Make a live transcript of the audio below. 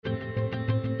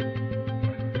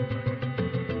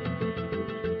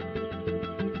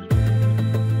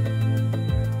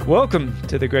Welcome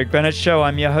to the Greg Bennett Show.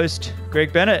 I'm your host,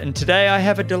 Greg Bennett, and today I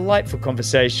have a delightful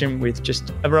conversation with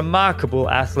just a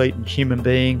remarkable athlete and human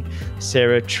being,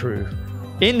 Sarah True.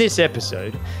 In this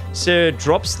episode, Sarah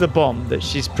drops the bomb that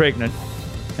she's pregnant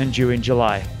and due in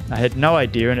July. I had no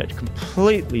idea, and it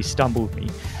completely stumbled me.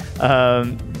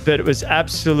 But it was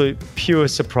absolute pure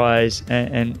surprise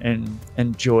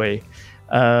and joy.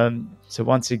 So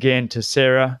once again, to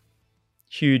Sarah,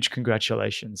 huge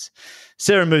congratulations.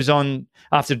 Sarah moves on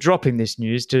after dropping this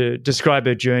news to describe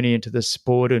her journey into the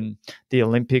sport and the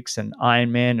Olympics and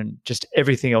Ironman and just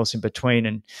everything else in between.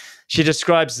 And she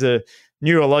describes the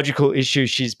neurological issues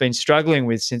she's been struggling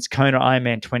with since Kona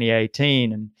Ironman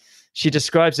 2018. And she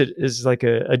describes it as like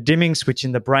a dimming switch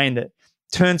in the brain that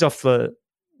turns off the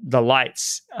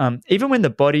lights, even when the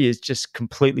body is just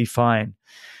completely fine.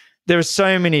 There are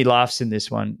so many laughs in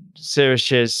this one. Sarah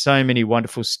shares so many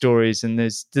wonderful stories, and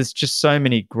there's just so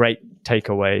many great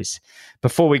takeaways.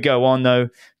 Before we go on, though,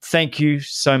 thank you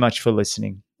so much for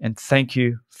listening, and thank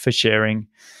you for sharing.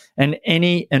 And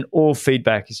any and all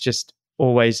feedback is just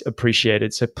always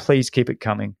appreciated, so please keep it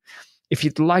coming. If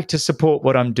you'd like to support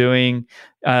what I'm doing,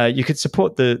 you could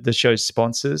support the show's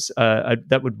sponsors.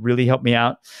 That would really help me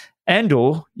out. And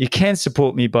or you can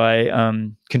support me by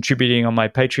contributing on my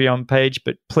Patreon page,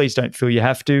 but please don't feel you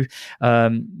have to.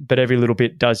 But every little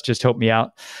bit does just help me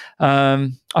out. I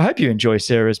hope you enjoy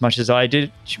Sarah as much as I did.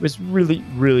 She was really,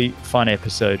 really fun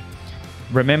episode.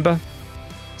 Remember,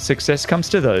 success comes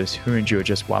to those who endure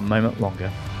just one moment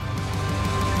longer.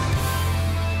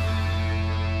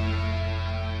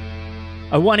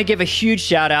 I want to give a huge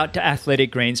shout out to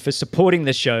Athletic Greens for supporting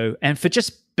the show and for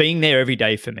just being there every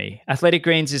day for me. Athletic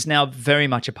Greens is now very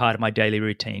much a part of my daily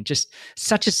routine. Just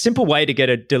such a simple way to get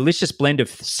a delicious blend of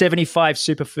 75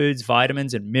 superfoods,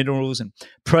 vitamins and minerals and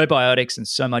probiotics and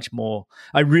so much more.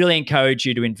 I really encourage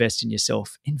you to invest in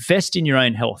yourself. Invest in your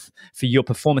own health for your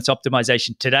performance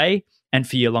optimization today and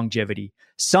for your longevity.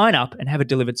 Sign up and have it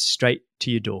delivered straight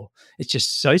to your door. It's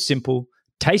just so simple,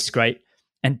 tastes great,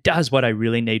 and does what I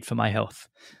really need for my health.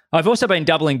 I've also been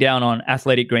doubling down on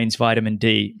Athletic Greens vitamin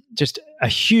D. Just a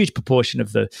huge proportion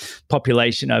of the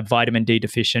population are vitamin D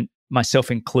deficient,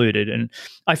 myself included. And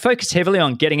I focus heavily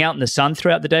on getting out in the sun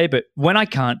throughout the day, but when I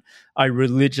can't, I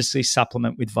religiously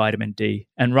supplement with vitamin D.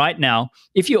 And right now,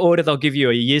 if you order, they'll give you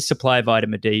a year's supply of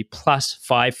vitamin D plus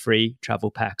 5 free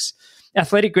travel packs.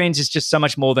 Athletic Greens is just so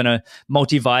much more than a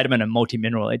multivitamin and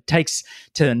multimineral. It takes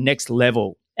to the next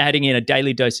level, adding in a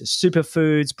daily dose of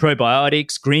superfoods,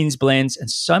 probiotics, greens blends, and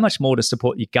so much more to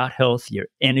support your gut health, your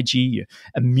energy, your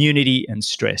immunity, and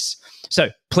stress.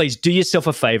 So please do yourself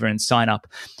a favor and sign up.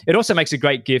 It also makes a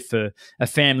great gift for a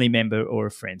family member or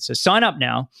a friend. So sign up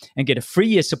now and get a free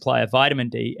year supply of vitamin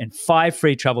D and 5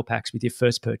 free travel packs with your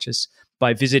first purchase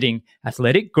by visiting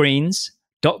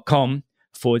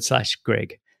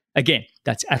athleticgreens.com/Greg. Again,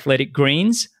 that's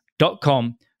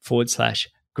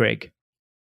athleticgreens.com/Greg.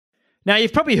 Now,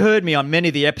 you've probably heard me on many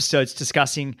of the episodes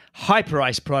discussing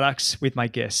HyperIce products with my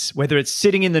guests, whether it's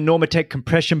sitting in the Normatec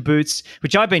compression boots,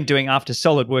 which I've been doing after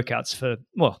solid workouts for,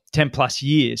 10 plus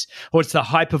years, or it's the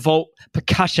HyperVolt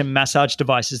percussion massage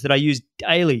devices that I use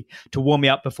daily to warm me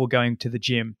up before going to the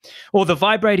gym, or the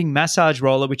vibrating massage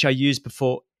roller, which I use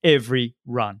before every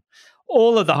run.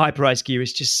 All of the HyperIce gear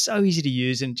is just so easy to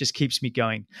use and just keeps me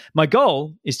going. My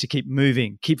goal is to keep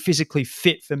moving, keep physically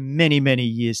fit for many, many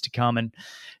years to come. And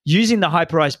using the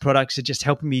HyperIce products are just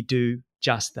helping me do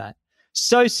just that.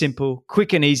 So simple,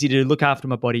 quick and easy to look after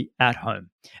my body at home.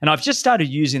 And I've just started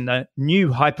using the new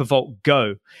HyperVolt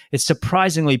Go. It's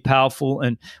surprisingly powerful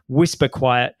and whisper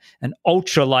quiet and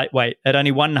ultra lightweight at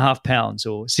only 1.5 pounds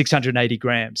or 680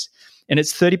 grams. And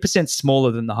it's 30%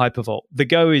 smaller than the HyperVolt. The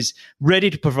Go is ready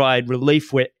to provide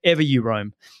relief wherever you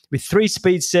roam. With 3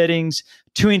 speed settings,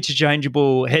 2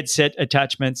 interchangeable headset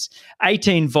attachments,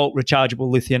 18-volt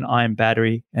rechargeable lithium-ion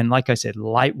battery, and like I said,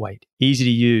 lightweight, easy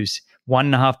to use,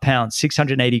 1.5 pounds,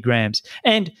 680 grams,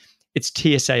 and it's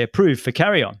TSA approved for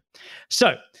carry-on.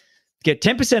 So get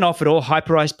 10% off at all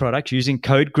HyperIce products using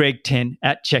code GREG10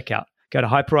 at checkout. Go to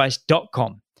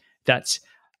hyperice.com. That's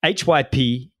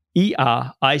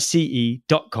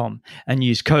HYPERICE.com and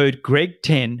use code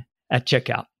GREG10 at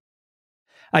checkout.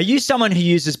 Are you someone who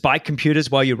uses bike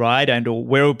computers while you ride and or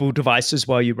wearable devices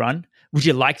while you run? Would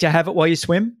you like to have it while you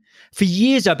swim? For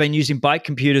years, I've been using bike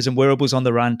computers and wearables on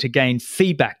the run to gain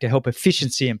feedback to help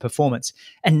efficiency and performance.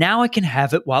 And now I can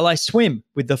have it while I swim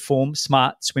with the Form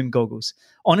Smart Swim Goggles.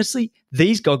 Honestly,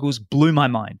 these goggles blew my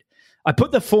mind. I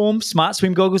put the Form Smart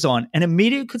Swim Goggles on and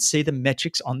immediately could see the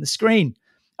metrics on the screen.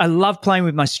 I love playing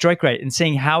with my stroke rate and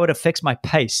seeing how it affects my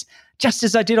pace, just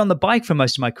as I did on the bike for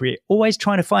most of my career, always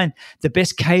trying to find the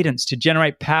best cadence to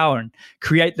generate power and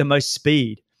create the most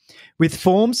speed. With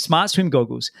Form's Smart Swim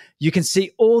goggles, you can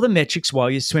see all the metrics while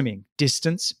you're swimming: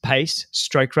 distance, pace,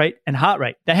 stroke rate, and heart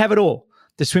rate. They have it all.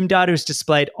 The swim data is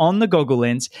displayed on the goggle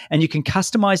lens, and you can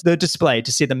customize the display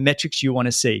to see the metrics you want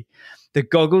to see. The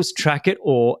goggles track it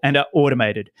all and are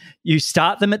automated. You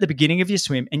start them at the beginning of your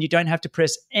swim, and you don't have to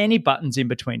press any buttons in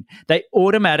between. They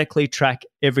automatically track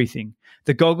everything.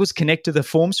 The goggles connect to the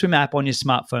Form Swim app on your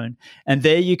smartphone, and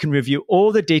there you can review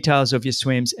all the details of your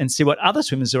swims and see what other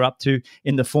swimmers are up to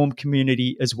in the Form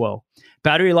community as well.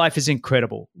 Battery life is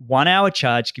incredible. 1 hour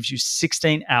charge gives you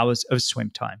 16 hours of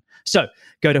swim time. So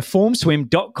go to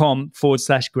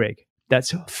formswim.com/Greg.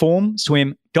 That's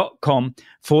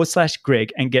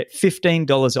formswim.com/Greg and get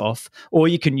 $15 off, or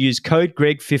you can use code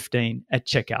Greg15 at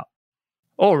checkout.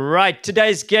 All right,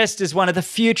 today's guest is one of the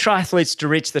few triathletes to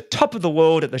reach the top of the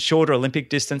world at the shorter Olympic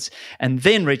distance and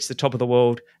then reach the top of the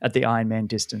world at the Ironman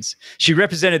distance. She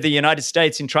represented the United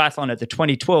States in triathlon at the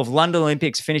 2012 London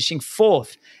Olympics, finishing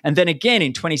 4th, and then again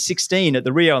in 2016 at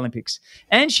the Rio Olympics.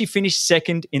 And she finished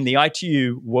 2nd in the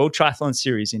ITU World Triathlon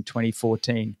Series in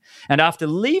 2014. And after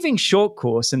leaving short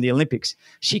course in the Olympics,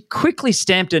 she quickly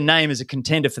stamped her name as a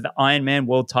contender for the Ironman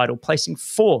world title, placing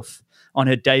 4th on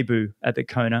her debut at the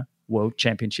Kona World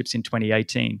Championships in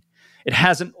 2018. It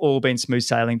hasn't all been smooth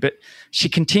sailing, but she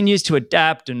continues to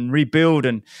adapt and rebuild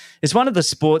and is one of the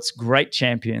sport's great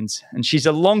champions. And she's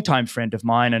a longtime friend of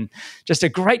mine and just a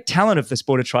great talent of the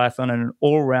sport of triathlon and an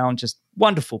all-around just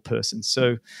wonderful person.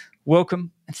 So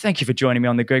welcome and thank you for joining me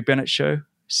on the Greg Bennett Show,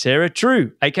 Sarah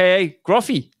True, aka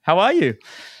Groffy. How are you?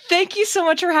 Thank you so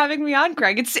much for having me on,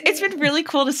 Greg. It's been really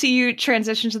cool to see you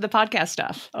transition to the podcast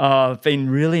stuff. Oh, I've been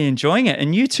really enjoying it.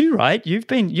 And you too, right? You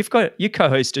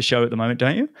co-host a show at the moment,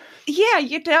 don't you? Yeah,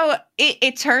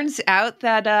 it turns out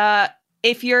that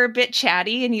if you're a bit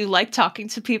chatty and you like talking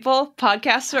to people,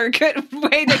 podcasts are a good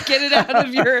way to get it out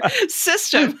of your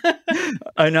system.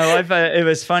 I know. It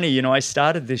was funny. I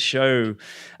started this show,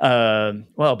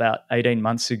 about 18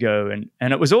 months ago.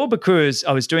 And it was all because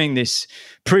I was doing this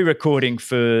pre-recording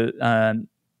for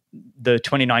the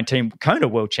 2019 Kona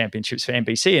World Championships for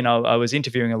NBC. And I was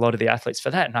interviewing a lot of the athletes for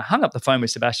that. And I hung up the phone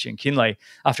with Sebastian Kinley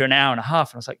after an hour and a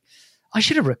half. And I was like, I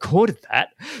should have recorded that,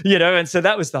 and so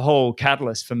that was the whole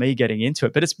catalyst for me getting into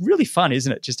it. But it's really fun,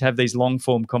 isn't it? Just to have these long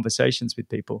form conversations with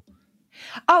people.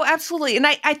 Oh, absolutely. And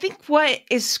I think what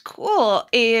is cool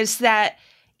is that,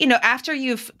 after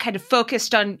you've kind of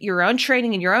focused on your own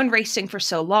training and your own racing for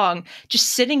so long, just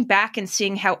sitting back and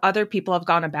seeing how other people have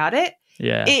gone about it.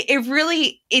 Yeah.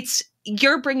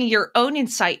 You're bringing your own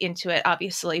insight into it,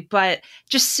 obviously, but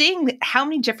just seeing how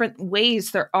many different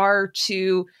ways there are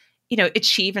to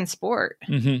achieve in sport.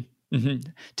 Mm-hmm. Mm-hmm.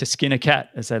 To skin a cat,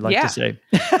 as they like to say.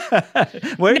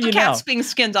 Where are you now? Cats being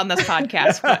skinned on this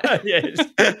podcast. But. Yes.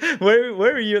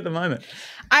 Where are you at the moment?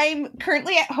 I'm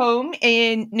currently at home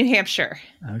in New Hampshire.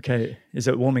 Okay. Is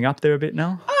it warming up there a bit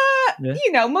now?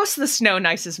 Yeah. Most of the snow and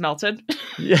ice is melted.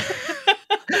 Yeah.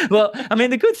 Well, I mean,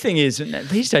 the good thing is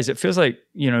these days it feels like,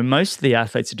 most of the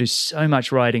athletes do so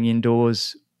much riding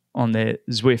indoors on their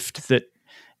Zwift that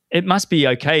it must be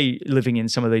okay living in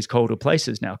some of these colder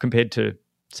places now compared to,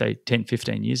 say, 10,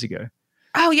 15 years ago.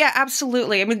 Oh, yeah,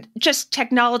 absolutely. I mean, just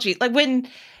technology. Like when,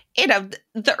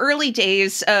 the early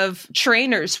days of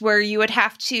trainers where you would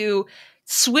have to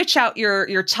switch out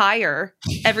your tire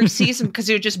every season because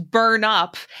it would just burn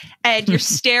up and you're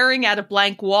staring at a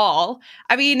blank wall.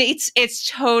 I mean, it's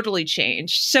totally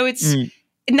changed. So it's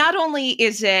not only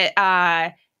is it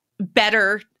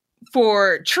better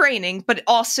for training, but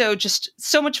also just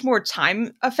so much more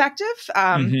time effective.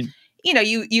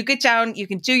 You get down, you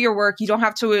can do your work. You don't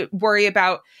have to worry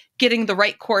about getting the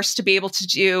right course to be able to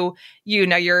do,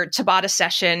 your Tabata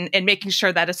session and making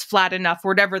sure that it's flat enough,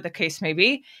 whatever the case may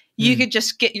be. You could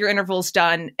just get your intervals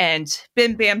done and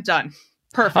bim, bam, done.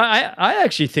 Perfect. I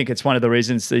actually think it's one of the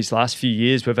reasons these last few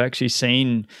years we've actually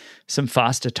seen some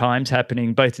faster times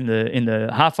happening both in the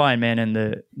half Ironman and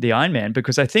the Ironman,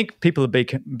 because I think people are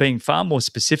being far more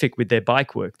specific with their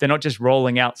bike work. They're not just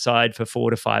rolling outside for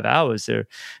 4 to 5 hours.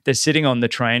 They're sitting on the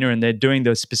trainer and they're doing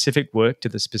the specific work to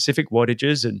the specific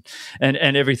wattages and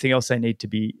everything else they need to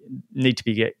be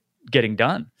getting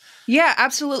done. Yeah,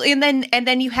 absolutely. And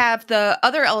then you have the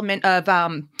other element of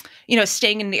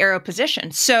staying in the aero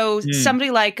position. So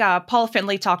somebody like Paula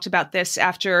Findlay talked about this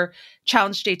after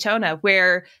Challenge Daytona,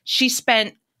 where she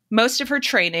spent most of her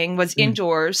training was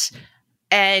indoors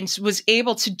and was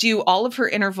able to do all of her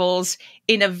intervals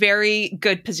in a very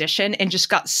good position and just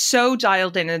got so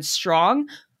dialed in and strong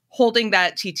holding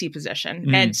that TT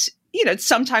position. And,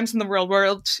 sometimes in the real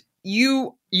world,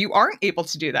 you aren't able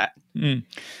to do that. Mm.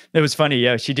 It was funny.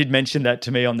 Yeah, she did mention that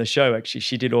to me on the show. Actually,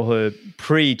 she did all her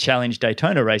pre-challenge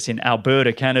Daytona race in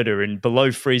Alberta, Canada, in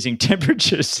below freezing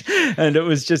temperatures, and it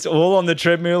was just all on the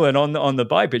treadmill and on the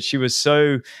bike. But she was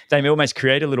they almost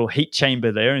create a little heat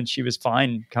chamber there, and she was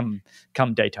fine come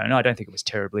Daytona. I don't think it was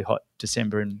terribly hot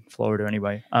December in Florida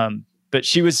anyway. But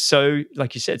she was so,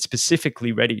 like you said,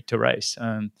 specifically ready to race.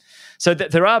 So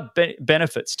there are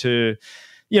benefits to,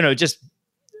 just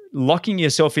locking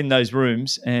yourself in those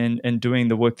rooms and doing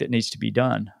the work that needs to be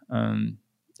done.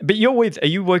 But are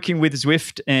you working with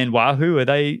Zwift and Wahoo? Are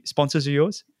they sponsors of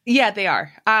yours? Yeah, they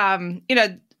are.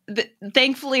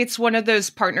 Thankfully, it's one of those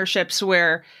partnerships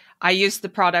where I use the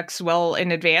products well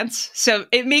in advance, so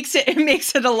it makes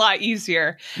it a lot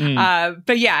easier.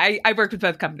 But yeah, I work with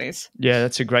both companies. Yeah,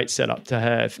 that's a great setup to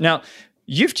have. Now,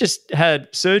 you've just had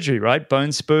surgery, right?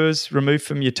 Bone spurs removed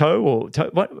from your toe, or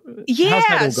what? Yeah.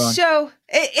 How's that all going? So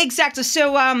exactly.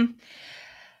 So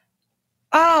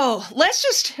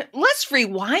let's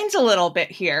rewind a little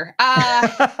bit here.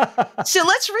 So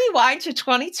let's rewind to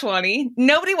 2020.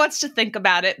 Nobody wants to think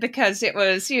about it because it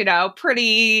was,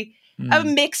 pretty a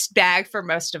mixed bag for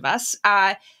most of us.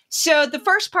 So the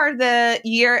first part of the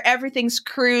year, everything's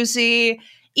cruisy.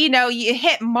 You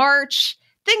hit March,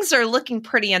 things are looking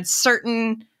pretty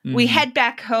uncertain. We head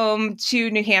back home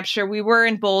to New Hampshire. We were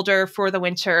in Boulder for the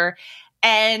winter.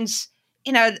 And,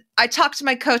 I talked to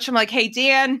my coach. I'm like, hey,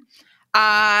 Dan,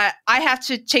 I have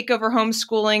to take over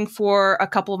homeschooling for a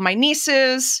couple of my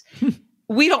nieces.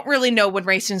 We don't really know when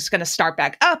racing is going to start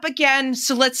back up again.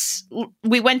 So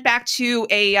we went back to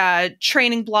a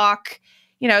training block,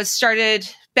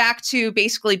 started back to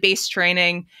basically base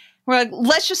training. We're like,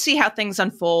 let's just see how things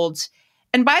unfold.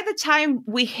 And by the time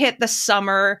we hit the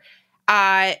summer,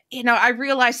 I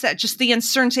realized that just the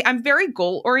uncertainty, I'm very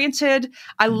goal oriented.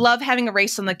 I love having a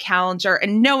race on the calendar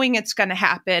and knowing it's going to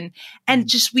happen. And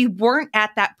just, we weren't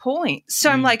at that point. So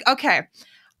I'm like, okay,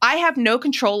 I have no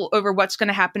control over what's going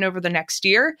to happen over the next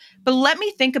year, but let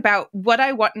me think about what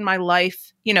I want in my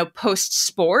life, post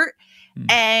sport.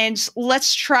 And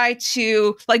let's try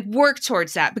to work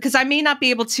towards that, because I may not be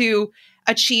able to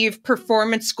achieve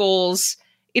performance goals,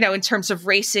 in terms of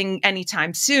racing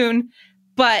anytime soon,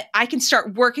 but I can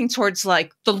start working towards the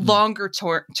longer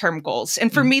term goals.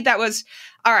 And for me, that was,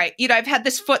 all right, I've had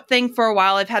this foot thing for a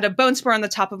while. I've had a bone spur on the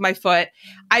top of my foot.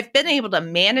 I've been able to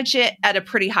manage it at a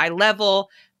pretty high level,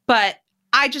 but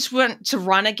I just want to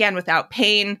run again without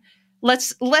pain.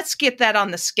 Let's get that on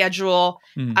the schedule.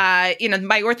 My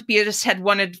orthopedist had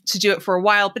wanted to do it for a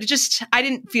while, but I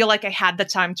didn't feel like I had the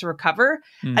time to recover.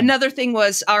 Another thing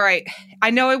was, all right,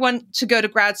 I know I want to go to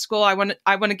grad school. I want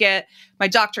to get my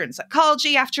doctorate in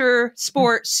psychology after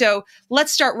sport. So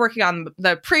let's start working on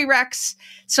the prereqs.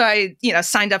 So I,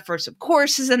 signed up for some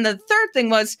courses. And the third thing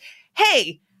was,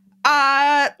 hey,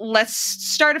 let's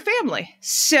start a family.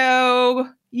 So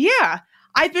yeah,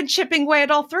 I've been chipping away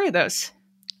at all three of those.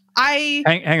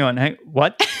 Hang on.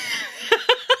 What?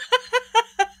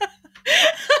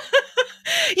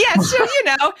 Yeah, so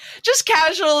just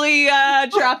casually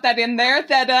drop that in there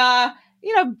that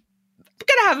gonna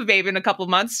have a baby in a couple of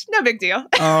months. No big deal.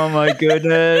 Oh my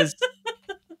goodness.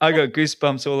 I got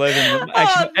goosebumps all over me.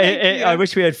 Actually, I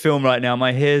wish we had film right now.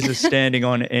 My hairs are standing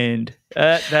on end.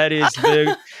 That is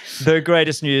the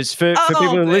greatest news. For people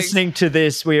who are listening to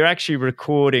this, we are actually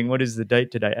recording, what is the date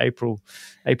today? April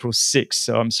 6th.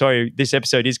 So I'm sorry, this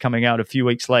episode is coming out a few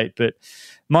weeks late, but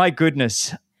my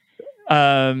goodness.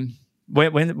 When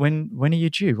are you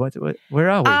due? Where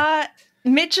are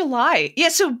we? Mid-July. Yeah,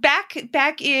 so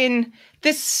back in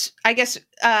this, I guess,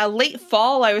 late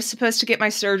fall, I was supposed to get my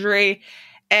surgery.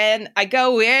 And I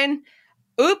go in,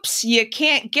 oops, you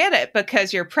can't get it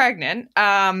because you're pregnant.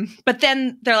 But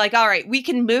then they're like, all right, we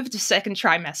can move to second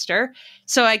trimester.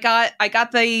 So I got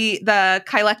the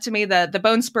kylectomy, the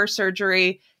bone spur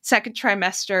surgery, second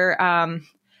trimester.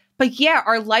 But yeah,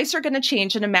 our lives are going to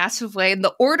change in a massive way. And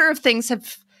the order of things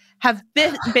have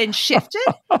been shifted.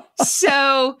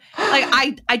 So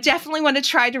I definitely want to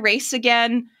try to race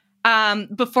again.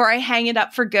 Before I hang it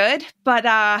up for good. But,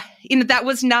 that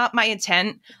was not my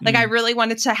intent. I really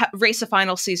wanted to race a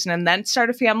final season and then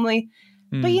start a family.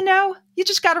 But, you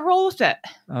just got to roll with it.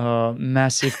 Oh,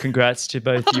 massive congrats to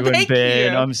both you and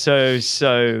Ben. I'm so,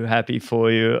 so happy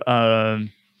for you.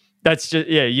 That's just,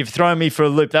 you've thrown me for a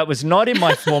loop. That was not in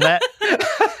my format.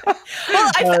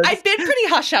 Well, I've been pretty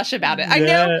hush-hush about it. I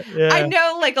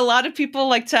know a lot of people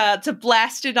like to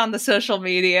blast it on the social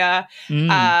media.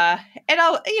 And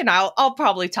I'll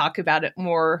probably talk about it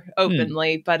more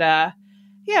openly, but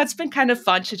yeah, it's been kind of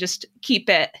fun to just keep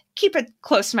it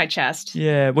close to my chest.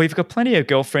 Yeah, we've got plenty of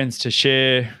girlfriends to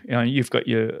share. You've got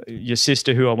your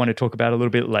sister, who I want to talk about a little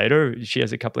bit later. She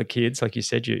has a couple of kids, like you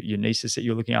said, your nieces that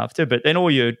you're looking after. But then all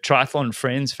your triathlon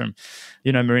friends from,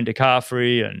 Mirinda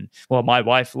Carfrey and my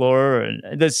wife Laura,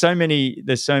 and there's so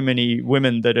many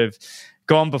women that have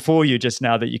gone before you just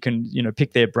now that you can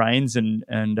pick their brains and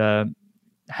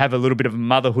have a little bit of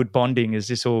motherhood bonding as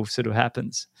this all sort of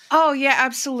happens. Oh yeah,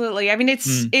 absolutely. I mean,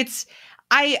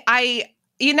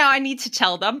 I need to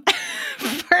tell them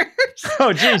first.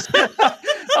 Oh, geez.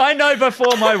 I know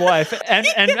before my wife and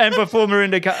before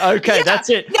Mirinda. Okay, yeah, that's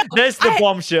it. No, there's the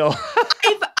bombshell.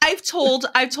 I've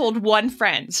told one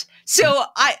friend. So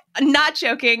I'm not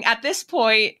joking. At this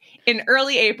point in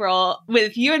early April,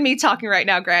 with you and me talking right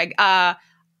now, Greg,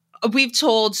 we've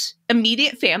told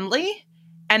immediate family,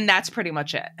 and that's pretty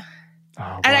much it. Oh,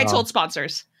 wow. And I told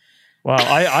sponsors. Wow,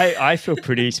 I feel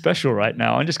pretty special right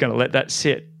now. I'm just going to let that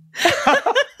sit.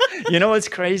 What's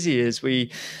crazy is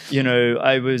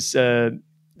I was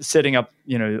setting up,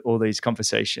 all these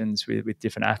conversations with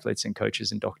different athletes and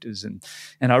coaches and doctors. And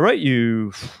I wrote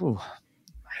you,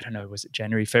 I don't know, was it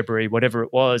January, February, whatever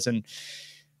it was.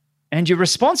 And your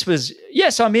response was,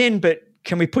 yes, I'm in, but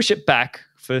can we push it back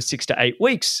for 6 to 8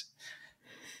 weeks?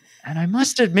 And I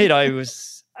must admit,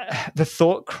 the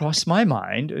thought crossed my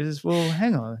mind is, well,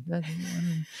 hang on.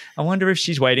 I wonder if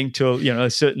she's waiting till, a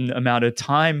certain amount of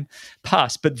time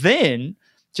pass. But then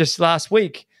just last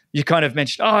week, you kind of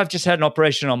mentioned, I've just had an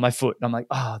operation on my foot. And I'm like,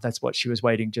 that's what she was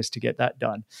waiting just to get that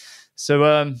done.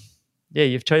 So, yeah,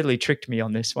 you've totally tricked me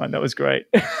on this one. That was great.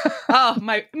 Oh,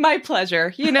 my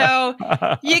pleasure. You got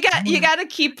to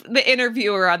keep the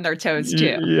interviewer on their toes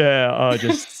too. Yeah.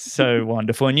 Just so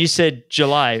wonderful. And you said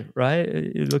July, right?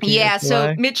 You're looking at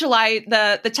July? So mid-July,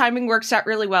 the timing works out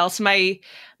really well. So my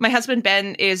husband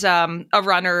Ben is a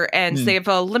runner, and they have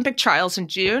Olympic trials in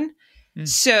June.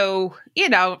 So,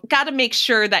 got to make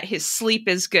sure that his sleep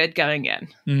is good going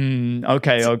in.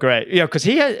 Okay. Oh, great. Yeah, because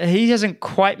he hasn't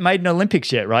quite made an Olympics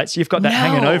yet, right? So you've got that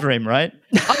hanging over him, right?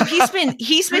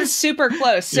 He's been super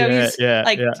close. So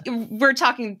we're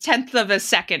talking 10th of a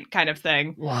second kind of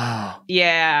thing. Wow.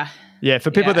 Yeah. Yeah,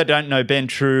 for people that don't know, Ben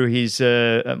True, he's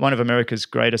one of America's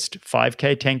greatest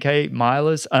 5K, 10K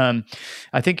milers.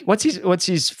 I think what's his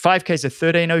 5K is a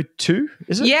 13:02,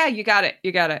 is it? Yeah, you got it.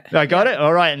 I got it.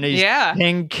 All right, and he's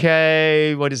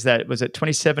 10K. What is that? Was it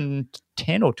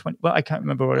 27:10 or 20? Well, I can't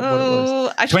remember what it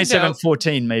was.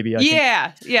 27:14 maybe. I think.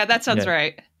 Yeah, that sounds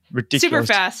right. Ridiculous. Super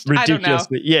fast.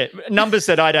 Ridiculously. I don't know. Yeah. Numbers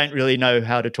that I don't really know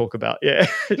how to talk about. Yeah.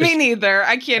 Me neither.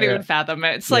 I can't even fathom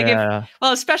it. It's like,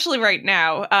 especially right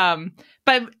now.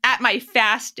 But at my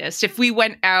fastest, if we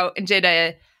went out and did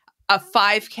a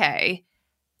 5K,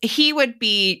 he would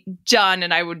be done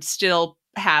and I would still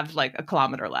have like a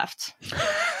kilometer left.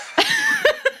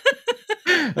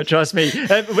 Trust me,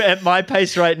 at my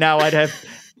pace right now,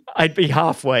 I'd be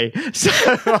halfway.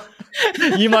 So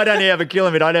you might only have a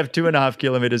kilometer. I'd have 2.5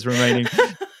 kilometers remaining.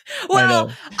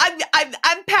 Well,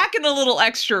 I'm packing a little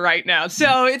extra right now,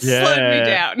 so it's slowed me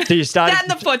down. So you started that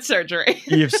and the foot surgery.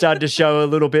 You've started to show a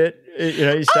little bit.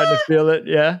 You're starting to feel it.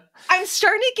 Yeah. I'm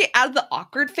starting to get out of the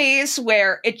awkward phase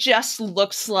where it just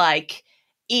looks like,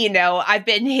 I've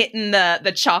been hitting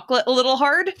the chocolate a little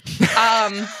hard.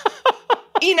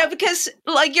 Because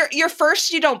like your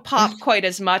first, you don't pop quite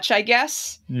as much, I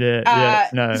guess. Yeah,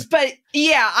 no. But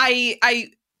yeah, I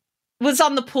was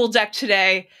on the pool deck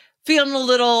today, feeling a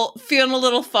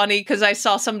little funny because I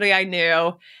saw somebody I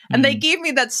knew, and they gave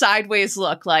me that sideways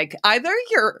look, like either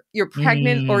you're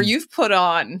pregnant or you've put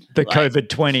on the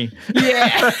COVID-20.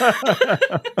 Yeah,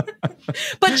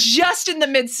 but just in the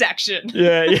midsection.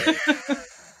 Yeah.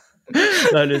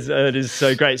 That is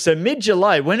so great. So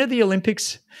mid-July, when are the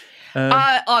Olympics?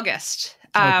 August.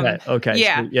 Okay.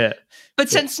 Yeah. So, yeah. But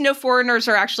since no foreigners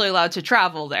are actually allowed to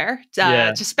travel there to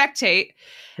spectate,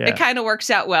 it kind of works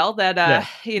out well that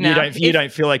you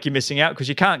don't feel like you're missing out because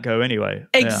you can't go anyway.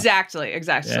 Exactly.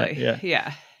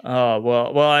 Yeah. Oh,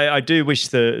 well, I do wish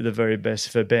the very best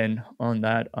for Ben on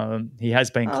that. He has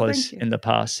been close in the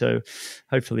past, so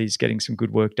hopefully he's getting some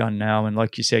good work done now. And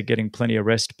like you said, getting plenty of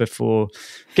rest before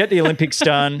get the Olympics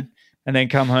done. And then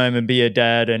come home and be a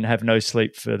dad and have no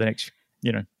sleep for the next,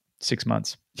 6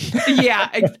 months. Yeah.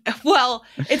 Well,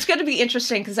 it's going to be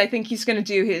interesting because I think he's going to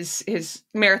do his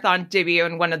marathon debut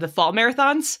in one of the fall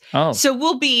marathons. Oh. So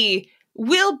we'll be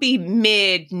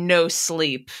mid no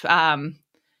sleep.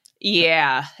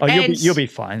 Yeah. Oh, you'll be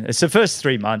fine. It's the first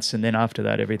 3 months, and then after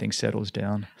that, everything settles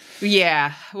down.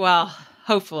 Yeah. Well,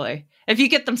 hopefully, if you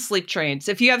get them sleep trained,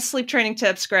 if you have sleep training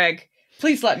tips, Greg,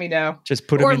 Please let me know. Just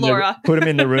put or them Laura. put them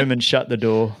in the room and shut the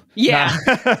door. Yeah.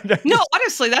 No,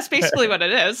 honestly, that's basically what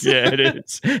it is. Yeah, it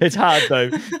is. It's hard though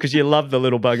because you love the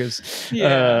little buggers.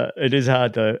 Yeah. It is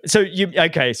hard though. So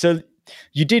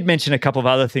you did mention a couple of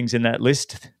other things in that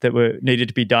list that needed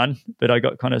to be done, but I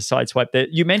got kind of sideswiped there.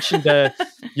 You mentioned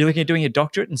you're looking at doing a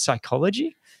doctorate in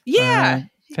psychology. Yeah.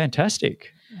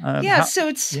 Fantastic. So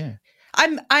it's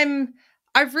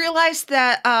I've realized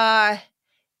that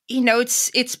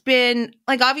it's been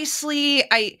like, obviously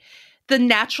the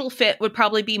natural fit would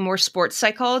probably be more sports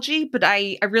psychology, but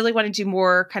I really want to do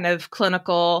more kind of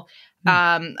clinical.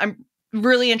 I'm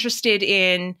really interested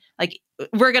in, like,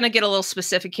 we're going to get a little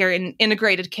specific here, in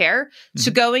integrated care. Mm-hmm.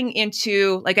 So going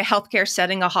into like a healthcare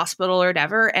setting, a hospital or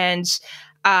whatever, and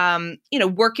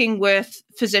working with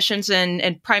physicians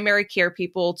and primary care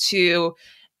people to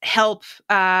help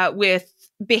with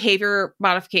behavior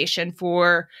modification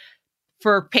for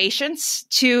patients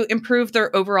to improve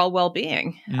their overall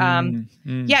well-being. Yeah,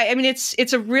 I mean,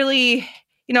 it's a really,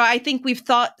 I think we've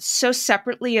thought so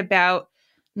separately about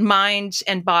mind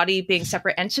and body being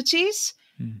separate entities.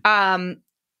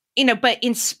 But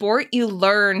in sport, you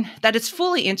learn that it's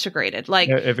fully integrated. Like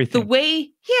everything.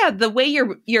 The way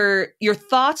your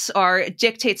thoughts are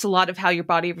dictates a lot of how your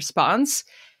body responds.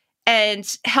 And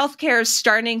healthcare is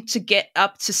starting to get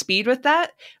up to speed with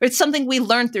that. It's something we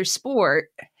learn through sport,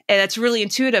 and that's really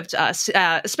intuitive to us,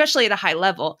 especially at a high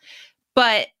level.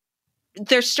 But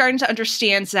they're starting to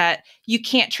understand that you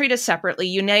can't treat us separately.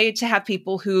 You need to have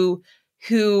people who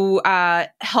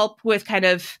help with kind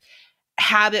of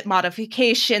habit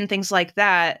modification, things like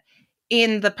that,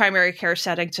 in the primary care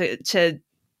setting to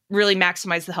really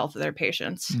maximize the health of their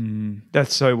patients.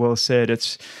 That's so well said.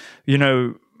 It's,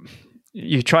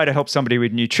 you try to help somebody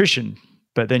with nutrition,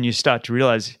 but then you start to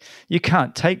realize you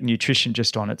can't take nutrition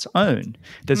just on its own.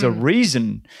 There's a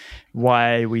reason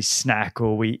why we snack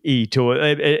or we eat, or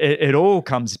it all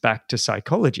comes back to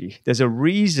psychology. There's a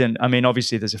reason. I mean,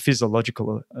 obviously there's a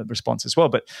physiological response as well,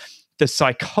 but the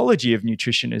psychology of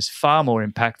nutrition is far more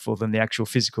impactful than the actual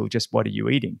physical, just what are you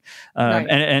eating? Right.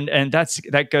 And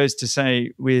that goes to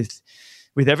say with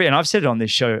and I've said it on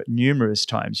this show numerous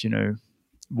times,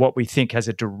 what we think has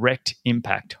a direct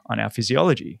impact on our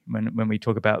physiology. When we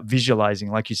talk about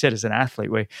visualizing, like you said, as an athlete,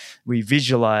 where we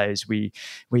visualize, we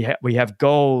have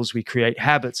goals, we create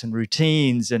habits and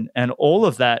routines, and all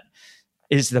of that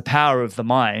is the power of the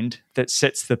mind that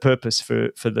sets the purpose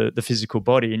for the physical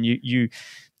body. And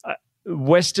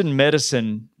Western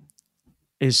medicine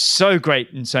is so great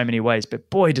in so many ways, but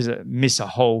boy, does it miss a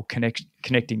whole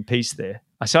connecting piece there.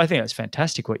 So I think that's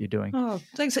fantastic what you're doing. Oh,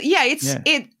 thanks. Yeah,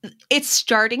 it's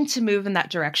starting to move in that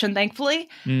direction, thankfully.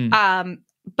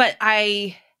 But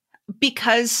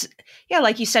because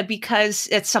like you said, because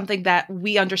it's something that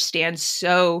we understand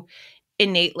so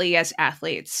innately as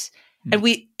athletes, and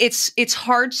it's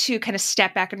hard to kind of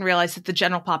step back and realize that the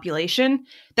general population,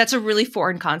 that's a really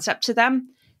foreign concept to them,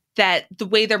 that the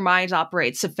way their mind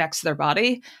operates affects their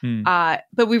body.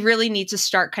 But we really need to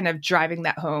start kind of driving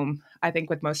that home, I think,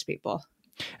 with most people.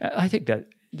 I think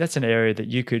that's an area that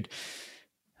you could,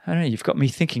 I don't know, you've got me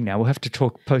thinking now. We'll have to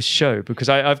talk post-show, because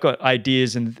I've got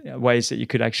ideas and ways that you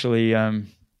could actually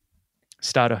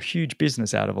start a huge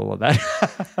business out of all of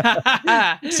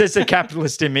that. Says the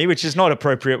capitalist in me, which is not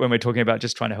appropriate when we're talking about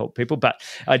just trying to help people. But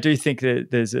I do think that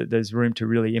there's room to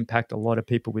really impact a lot of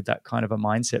people with that kind of a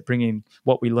mindset, bringing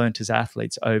what we learned as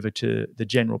athletes over to the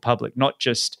general public, not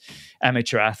just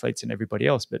amateur athletes and everybody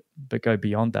else, but go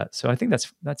beyond that. So I think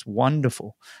that's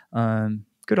wonderful.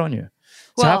 Good on you.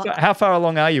 So well, how far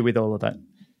along are you with all of that?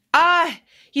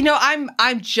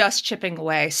 I'm just chipping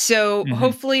away. So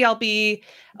hopefully I'll be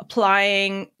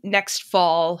applying next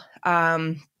fall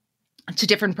to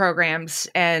different programs,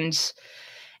 and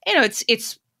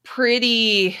it's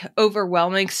pretty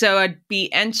overwhelming. So I'd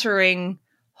be entering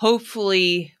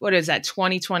hopefully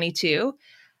 2022.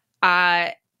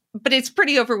 But it's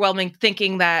pretty overwhelming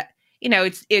thinking that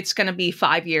it's going to be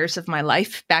 5 years of my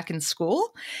life back in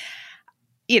school.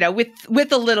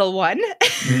 With a little one.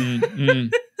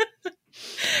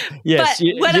 Yes,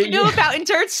 but what I know about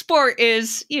endurance sport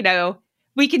is,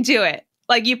 we can do it.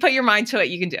 Like, you put your mind to it,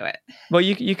 you can do it. Well,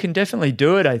 you can definitely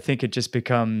do it. I think it just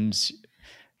becomes,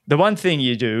 the one thing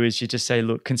you do is you just say,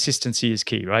 look, consistency is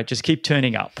key, right? Just keep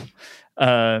turning up.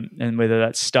 And whether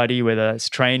that's study, whether that's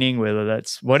training, whether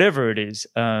that's whatever it is,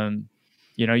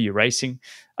 you're racing.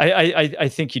 I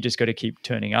think you just got to keep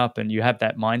turning up, and you have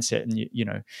that mindset, and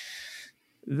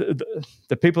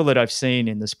the people that I've seen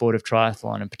in the sport of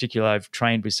triathlon, in particular, I've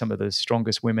trained with some of the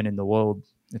strongest women in the world.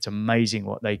 It's amazing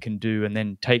what they can do, and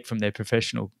then take from their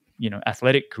professional,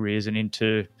 athletic careers and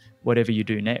into whatever you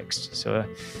do next. So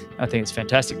I think it's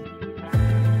fantastic.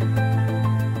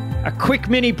 A quick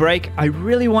mini break. I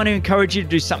really want to encourage you to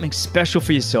do something special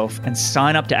for yourself and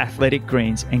sign up to Athletic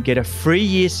Greens and get a free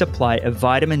year supply of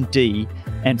vitamin D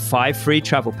and 5 free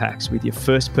travel packs with your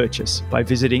first purchase by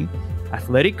visiting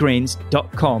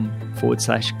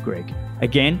athleticgreens.com/Greg.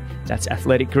 Again, that's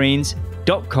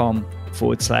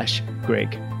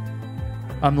athleticgreens.com/Greg.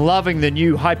 I'm loving the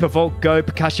new HyperVolt Go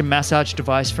percussion massage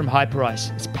device from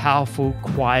Hyperice. It's powerful,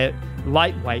 quiet,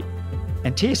 lightweight,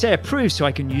 and TSA approved so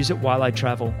I can use it while I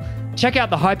travel. Check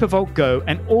out the HyperVolt Go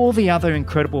and all the other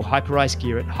incredible Hyperice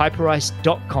gear at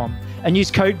hyperice.com and use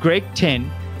code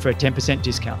GREG10 for a 10%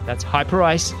 discount. That's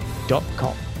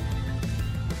hyperice.com.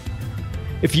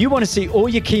 If you want to see all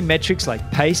your key metrics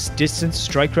like pace, distance,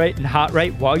 stroke rate, and heart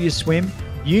rate while you swim,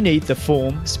 you need the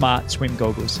Form Smart Swim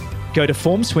Goggles. Go to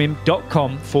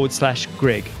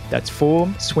formswim.com/Greg. That's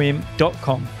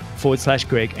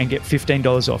formswim.com/Greg and get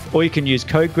 $15 off. Or you can use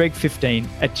code GREG15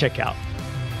 at checkout.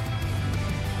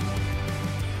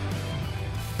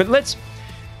 But let's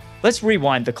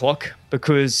rewind the clock,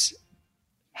 because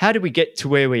how did we get to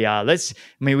where we are?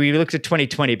 We looked at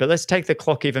 2020, but let's take the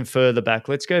clock even further back.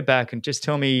 Let's go back and just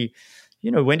tell me,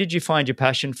 when did you find your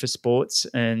passion for sports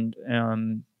and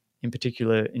in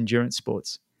particular endurance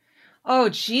sports? Oh,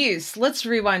 geez. Let's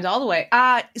rewind all the way.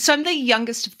 So I'm the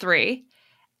youngest of 3.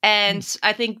 And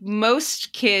I think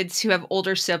most kids who have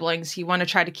older siblings, you want to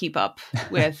try to keep up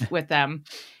with them.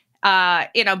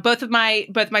 Both of my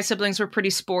siblings were pretty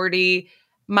sporty.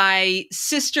 My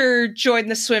sister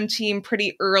joined the swim team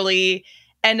pretty early.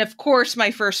 And of course, my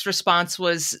first response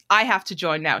was, I have to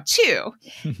join now too.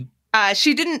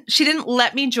 She didn't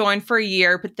let me join for a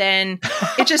year, but then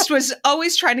it just was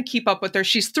always trying to keep up with her.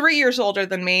 She's 3 years older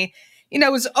than me.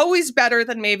 Was always better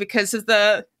than me because of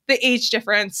the age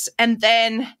difference. And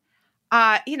then,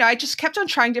 I just kept on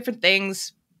trying different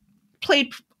things,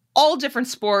 played all different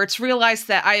sports, realized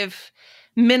that I have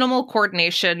minimal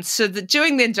coordination. So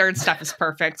doing the endurance stuff is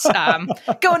perfect.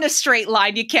 Go in a straight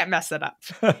line. You can't mess it up.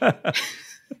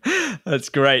 That's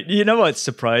great. You know what's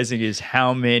surprising is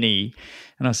how many,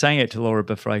 and I was saying it to Laura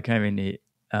before I came in here,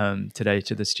 today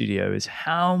to the studio, is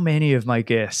how many of my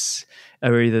guests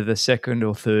are either the second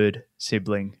or third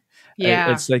sibling.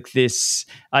 Yeah. It's like this,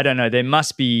 I don't know, there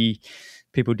must be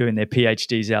people doing their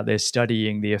PhDs out there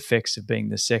studying the effects of being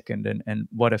the second and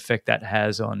what effect that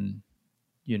has on,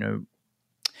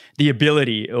 the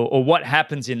ability or what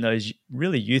happens in those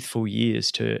really youthful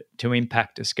years to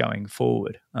impact us going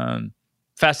forward.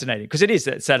 Fascinating, because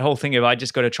it's that whole thing of I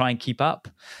just got to try and keep up.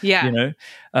 Yeah.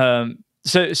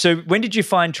 So when did you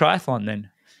find triathlon then?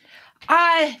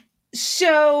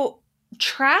 So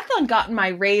triathlon got in my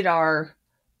radar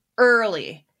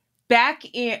early, back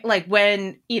in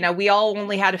when, we all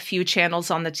only had a few channels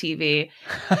on the TV.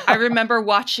 I remember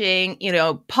watching,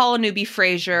 Paula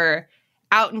Newby-Fraser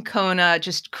out in Kona,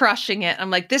 just crushing it.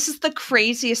 I'm like, this is the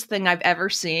craziest thing I've ever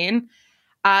seen.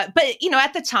 But,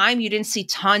 at the time you didn't see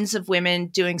tons of women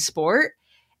doing sport.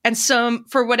 And so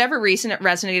for whatever reason, it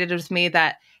resonated with me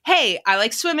that, hey, I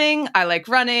like swimming, I like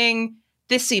running.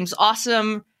 This seems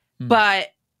awesome, but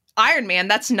Ironman,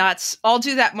 that's nuts. I'll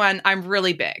do that when I'm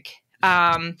really big.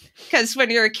 Because when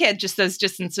you're a kid, just those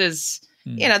distances,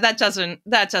 that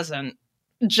doesn't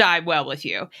jive well with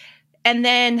you. And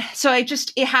then, so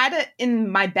it had it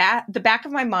in the back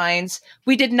of my mind.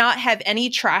 We did not have any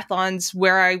triathlons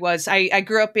where I was. I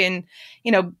grew up in,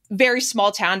 very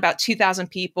small town, about 2,000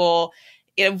 people.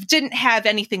 It didn't have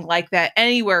anything like that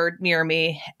anywhere near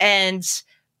me. And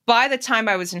by the time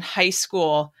I was in high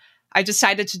school, I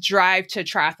decided to drive to a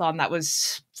triathlon that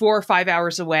was 4 or 5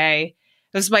 hours away.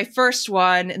 It was my first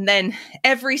one. And then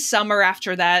every summer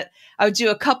after that, I would do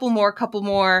a couple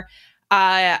more.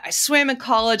 I swam in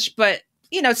college, but,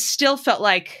 still felt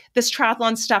like this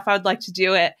triathlon stuff, I would like to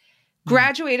do it.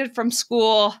 Graduated from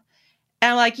school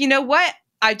and I'm like, you know what?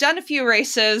 I've done a few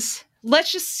races.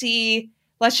 Let's just see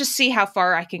how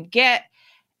far I can get.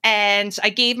 And I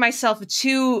gave myself a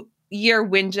 2-year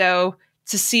window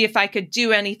to see if I could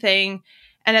do anything.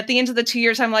 And at the end of the 2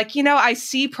 years, I'm like, I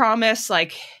see promise.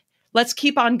 Like, let's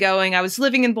keep on going. I was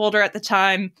living in Boulder at the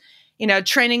time,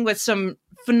 training with some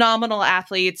phenomenal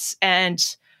athletes. And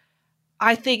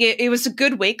I think it was a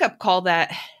good wake-up call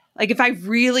that, like, if I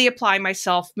really apply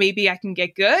myself, maybe I can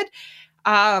get good.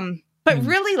 But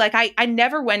really, I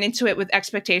never went into it with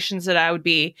expectations that I would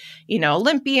be,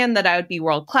 Olympian, that I would be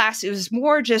world class. It was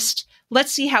more just,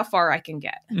 let's see how far I can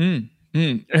get.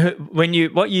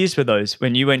 What years were those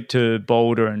when you went to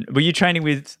Boulder, and were you training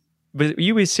with were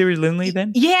you with Siri Lindley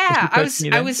then? Yeah, I coaching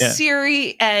you then? was Yeah.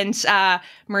 Siri and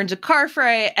Miranda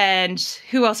Carfrey and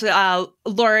who else?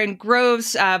 Lauren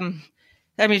Groves. I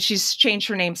mean, she's changed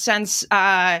her name since.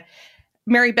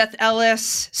 Mary Beth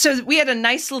Ellis. So we had a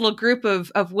nice little group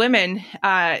of women.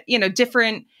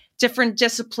 Different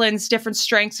disciplines, different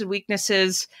strengths and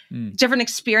weaknesses, different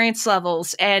experience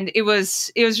levels, and it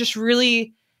was just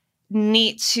really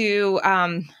neat to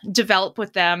develop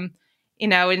with them,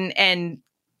 and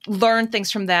learn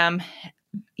things from them.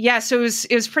 Yeah, so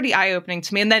it was pretty eye opening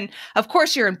to me. And then, of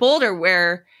course, you're in Boulder,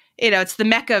 where it's the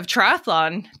mecca of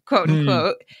triathlon, quote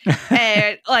unquote,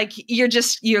 and like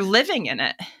you're living in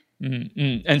it.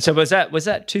 And so was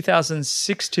that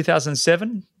 2006,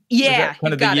 2007? Yeah,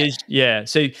 kind of the years. Yeah.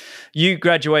 So you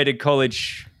graduated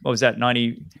college. What was that?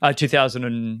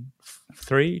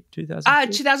 2003,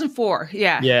 2004.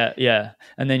 Yeah. Yeah.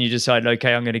 And then you decided,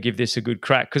 okay, I'm going to give this a good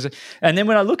crack. And then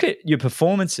when I look at your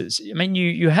performances, I mean,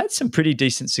 you had some pretty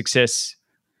decent success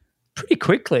pretty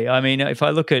quickly. I mean, if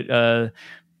I look at the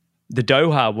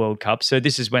Doha World Cup, so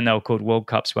this is when they were called World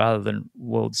Cups rather than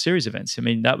World Series events. I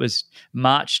mean, that was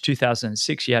March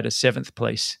 2006. You had a 7th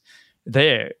place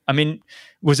there. I mean,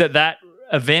 was it that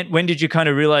event? When did you kind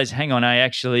of realize, hang on,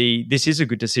 this is a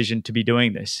good decision to be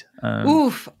doing this?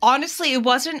 Honestly, it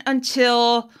wasn't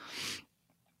until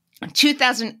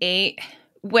 2008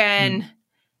 when,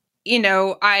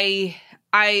 I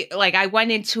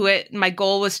went into it. My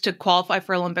goal was to qualify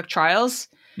for Olympic trials.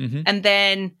 And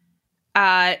then,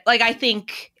 I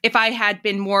think if I had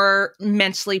been more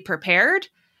mentally prepared,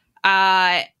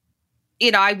 I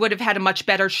would have had a much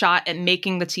better shot at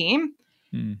making the team.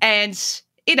 And,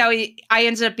 I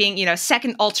ended up being,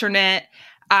 second alternate.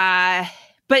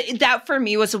 But that for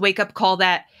me was a wake up call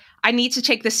that I need to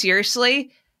take this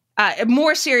seriously,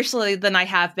 more seriously than I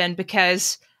have been,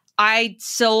 because I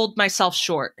sold myself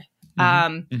short.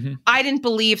 I didn't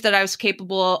believe that I was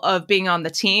capable of being on the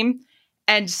team.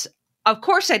 And of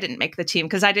course I didn't make the team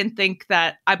because I didn't think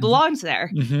that I belonged there.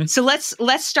 So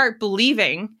let's start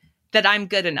believing that I'm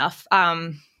good enough.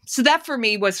 So that for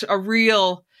me was a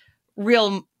real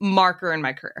marker in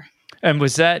my career. And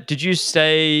did you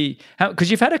stay,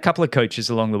 because you've had a couple of coaches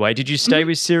along the way, did you stay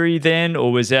with Siri then,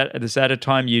 or was that a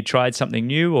time you tried something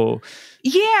new, or?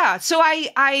 Yeah. So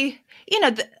I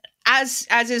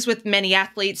as is with many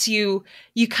athletes, you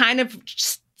kind of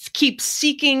just keep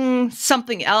seeking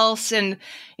something else. And,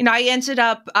 I ended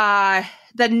up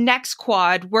the next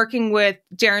quad working with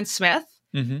Darren Smith.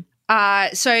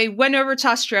 So I went over to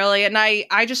Australia, and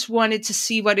I just wanted to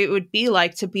see what it would be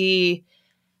like to be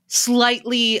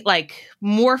slightly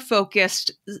more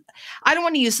focused. I don't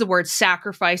want to use the word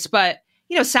sacrifice, but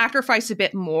sacrifice a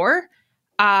bit more,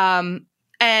 and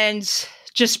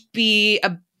just be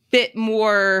a bit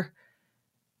more.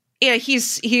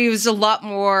 He was a lot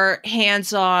more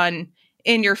hands-on,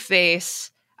 in your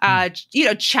face.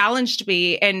 Challenged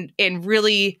me in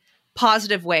really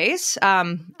positive ways.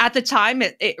 At the time,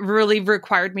 it really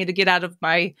required me to get out of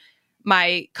my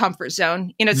comfort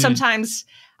zone. Sometimes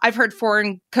I've heard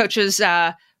foreign coaches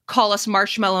call us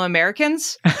marshmallow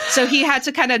Americans. So he had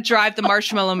to kind of drive the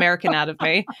marshmallow American out of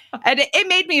me. And it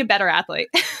made me a better athlete.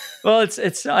 Well,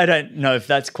 it's I don't know if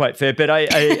that's quite fair, but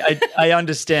I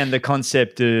understand the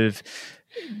concept of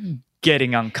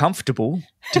getting uncomfortable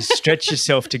to stretch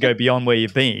yourself to go beyond where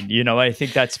you've been. I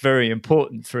think that's very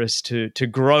important for us to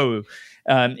grow.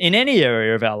 In any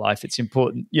area of our life, it's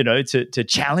important, to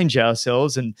challenge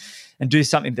ourselves and do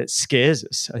something that scares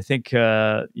us. I think,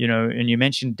 and you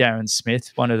mentioned Darren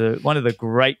Smith, one of the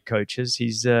great coaches.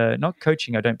 He's not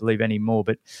coaching, I don't believe, anymore,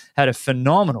 but had a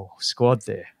phenomenal squad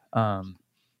there.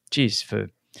 For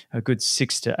a good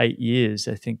 6 to 8 years,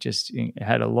 I think, just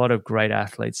had a lot of great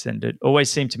athletes. And it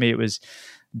always seemed to me it was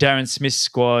Darren Smith's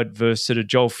squad versus sort of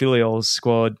Joel Filiol's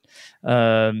squad,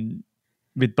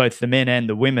 with both the men and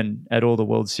the women at all the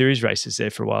World Series races there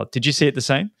for a while. Did you see it the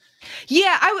same?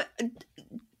 Yeah,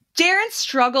 Darren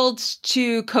struggled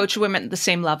to coach women at the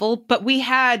same level, but we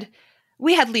had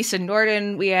Lisa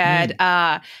Norden, we had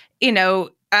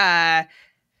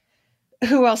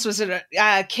who else was it?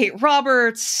 Kate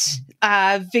Roberts,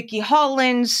 Vicky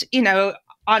Holland,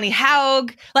 Ani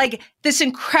Haug, this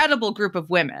incredible group of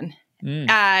women.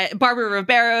 Barbara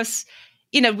Riberos.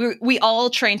 We all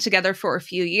trained together for a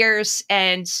few years,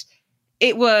 and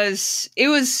it was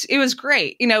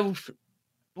great.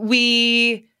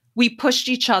 We pushed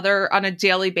each other on a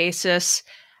daily basis.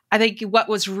 I think what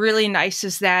was really nice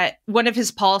is that one of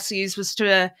his policies was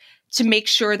to make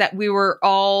sure that we were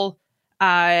all,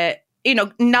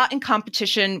 not in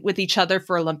competition with each other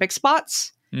for Olympic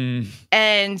spots,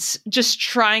 and just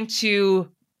trying to,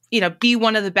 be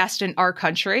one of the best in our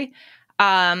country.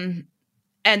 And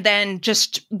then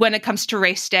just when it comes to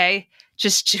race day,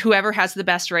 just whoever has the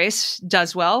best race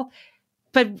does well.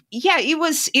 But yeah, it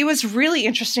was really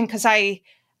interesting because I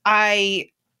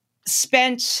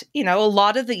spent, a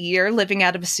lot of the year living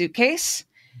out of a suitcase.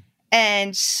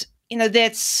 And,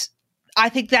 I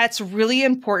think that's really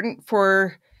important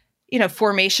for,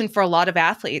 formation for a lot of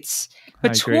athletes.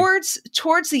 But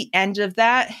towards the end of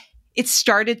that, it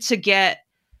started to get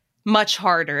much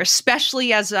harder,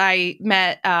 especially as I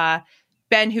met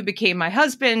Ben, who became my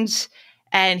husband,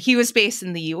 and he was based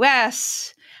in the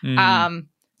US.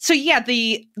 So yeah,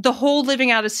 the whole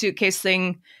living out a suitcase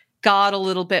thing got a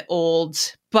little bit old,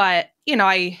 but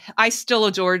I still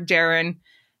adored Darren,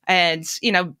 and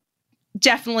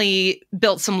definitely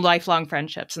built some lifelong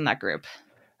friendships in that group.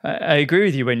 I agree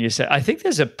with you when you say, I think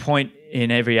there's a point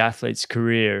in every athlete's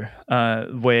career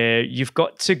where you've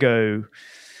got to go,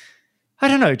 I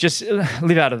don't know, just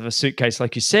live out of a suitcase,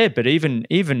 like you said, but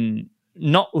even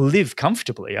not live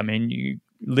comfortably. I mean, you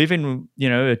live in,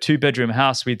 a 2-bedroom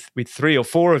house with 3 or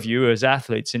 4 of you as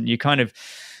athletes, and you kind of,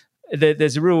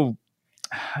 there's a real,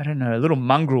 I don't know, a little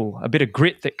mongrel, a bit of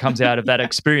grit that comes out of that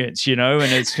experience,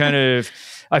 and it's kind of,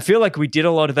 I feel like we did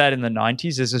a lot of that in the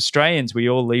 90s. As Australians, we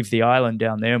all leave the island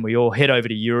down there and we all head over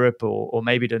to Europe or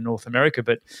maybe to North America.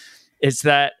 But it's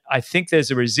that I think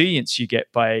there's a resilience you get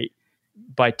by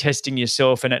testing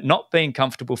yourself and it not being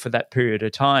comfortable for that period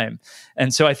of time.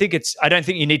 And so I don't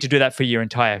think you need to do that for your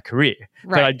entire career.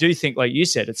 Right. But I do think, like you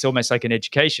said, it's almost like an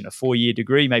education, a 4-year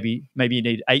degree, maybe you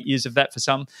need 8 years of that for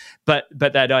some. But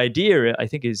that idea, I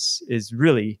think, is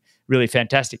really, really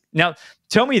fantastic. Now,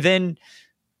 tell me then,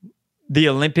 the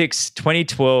Olympics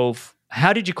 2012,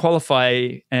 how did you qualify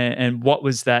and what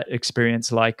was that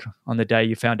experience like on the day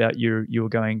you found out you were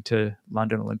going to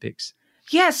London Olympics?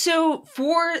 Yeah, so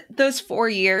for those 4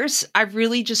 years, I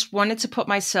really just wanted to put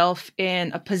myself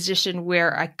in a position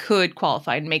where I could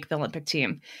qualify and make the Olympic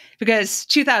team. Because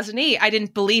 2008, I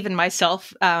didn't believe in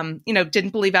myself, didn't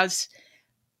believe I was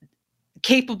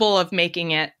capable of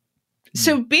making it.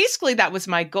 So basically that was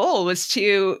my goal, was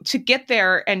to get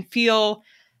there and feel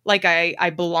like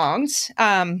I belonged.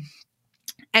 And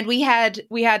we had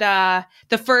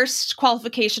the first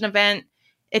qualification event.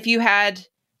 If you had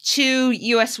 2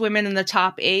 U.S. women in the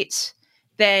top 8,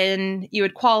 then you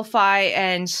would qualify.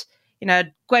 And,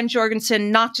 Gwen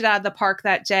Jorgensen knocked it out of the park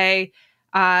that day.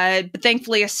 But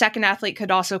thankfully, a second athlete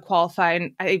could also qualify,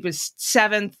 and I was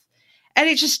 7th. And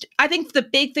I think the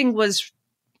big thing was,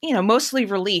 mostly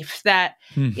relief that,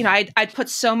 I'd put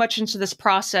so much into this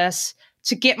process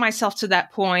to get myself to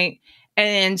that point.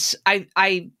 And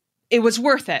it was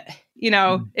worth it.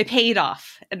 It paid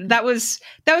off. And that was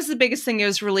the biggest thing. It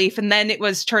was relief. And then it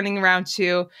was turning around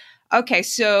to, okay,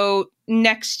 so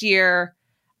next year,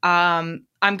 I'm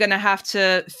going to have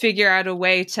to figure out a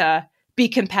way to be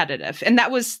competitive. And that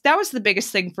was the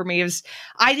biggest thing for me. Is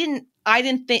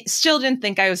still didn't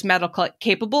think I was medal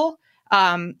capable.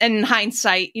 And in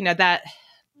hindsight,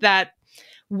 that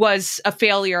was a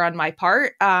failure on my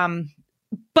part.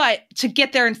 But to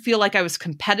get there and feel like I was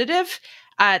competitive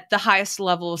at the highest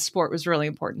level of sport was really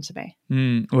important to me.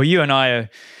 Well, you and I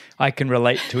can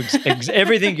relate to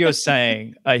everything you're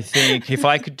saying. I think if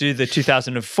I could do the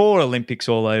 2004 Olympics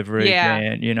all over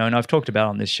again, and I've talked about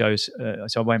on this show, so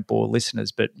I won't bore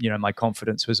listeners, but, my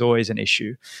confidence was always an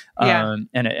issue.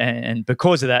 And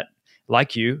because of that,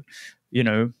 like you,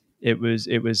 it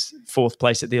was 4th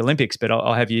place at the Olympics, but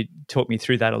I'll have you talk me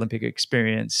through that Olympic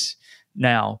experience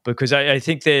now, because I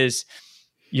think there's,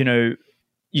 you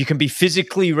can be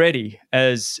physically ready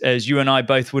as you and I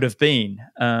both would have been.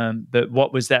 But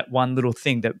what was that one little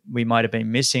thing that we might have been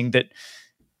missing that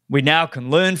we now can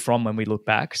learn from when we look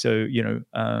back? So,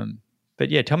 but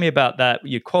yeah, tell me about that.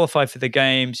 You qualify for the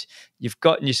games, you've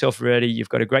gotten yourself ready, you've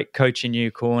got a great coach in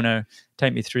your corner.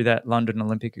 Take me through that London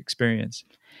Olympic experience.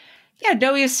 Yeah,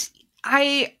 no,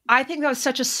 I think that was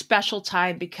such a special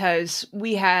time because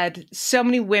we had so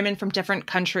many women from different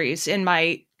countries in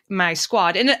my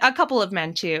squad, and a couple of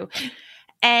men too.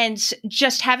 And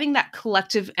just having that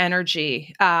collective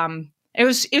energy, it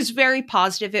was very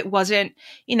positive. It wasn't,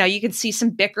 you could see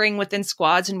some bickering within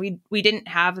squads, and we didn't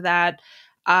have that.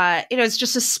 It was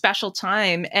just a special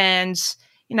time. And,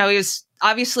 it was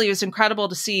incredible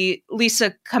to see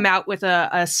Lisa come out with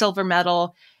a silver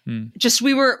medal. Just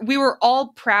we were all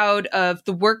proud of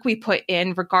the work we put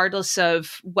in, regardless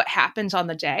of what happened on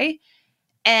the day.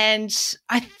 And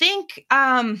I think,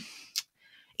 in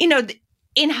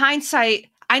hindsight,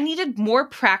 I needed more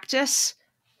practice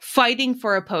fighting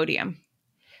for a podium.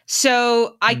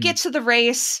 So I get to the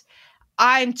race,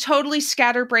 I'm totally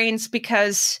scatterbrains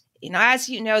because as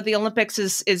you know, the Olympics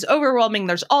is overwhelming.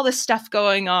 There's all this stuff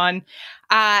going on.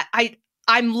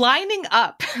 I'm lining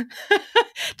up.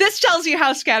 This tells you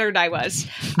how scattered I was,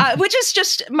 which is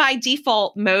just my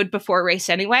default mode before race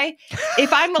anyway.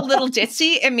 If I'm a little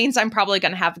ditzy, it means I'm probably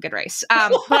going to have a good race.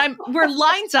 But we're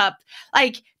lined up,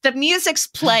 like the music's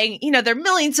playing. There are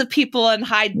millions of people in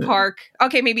Hyde Park.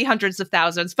 Okay, maybe hundreds of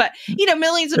thousands, but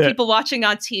millions of people watching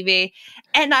on TV.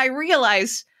 And I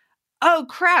realize, oh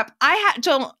crap, I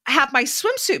don't have my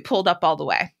swimsuit pulled up all the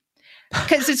way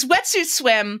because it's wetsuit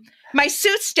swim. My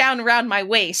suit's down around my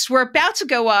waist. We're about to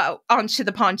go out onto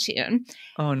the pontoon.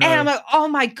 Oh no! And I'm like, oh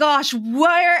my gosh,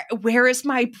 where is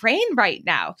my brain right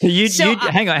now? So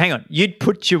hang on. You'd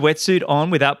put your wetsuit on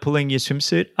without pulling your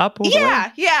swimsuit up all the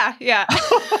way? Yeah.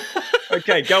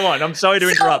 Okay, go on. I'm sorry to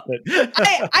interrupt it.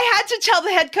 I had to tell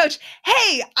the head coach,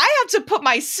 hey, I have to put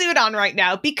my suit on right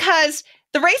now because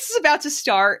the race is about to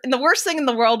start, and the worst thing in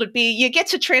the world would be you get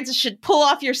to transition, pull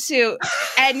off your suit,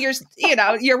 and your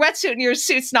wetsuit and your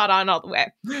suit's not on all the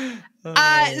way.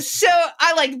 So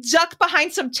I duck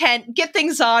behind some tent, get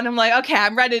things on. I'm like, okay,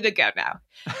 I'm ready to go now.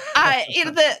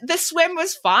 The swim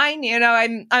was fine.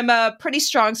 I'm a pretty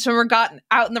strong swimmer, got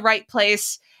out in the right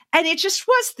place, and it just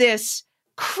was this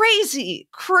crazy,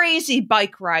 crazy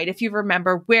bike ride, if you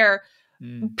remember, where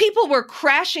people were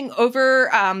crashing over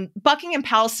Buckingham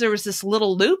Palace. There was this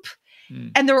little loop,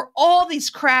 and there were all these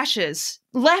crashes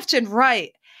left and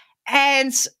right.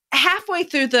 And halfway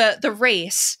through the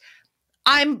race,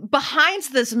 I'm behind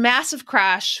this massive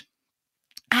crash.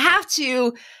 I have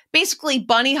to basically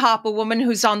bunny hop a woman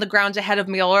who's on the ground ahead of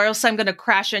me, or else I'm going to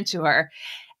crash into her.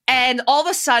 And all of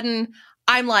a sudden,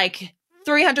 I'm like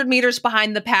 300 meters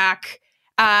behind the pack.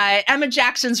 Emma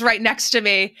Jackson's right next to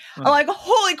me. I'm like,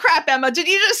 holy crap, Emma, did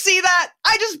you just see that?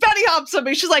 I just bunny hopped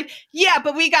somebody. She's like, yeah,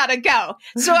 but we gotta go.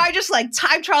 So I just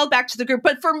time trialed back to the group.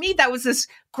 But for me, that was this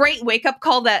great wake up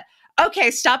call that, okay,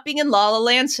 stop being in La La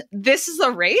Land. This is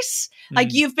a race.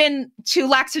 Like you've been too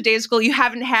lackadaisical. You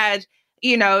haven't had,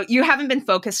 you haven't been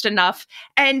focused enough.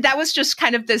 And that was just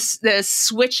kind of this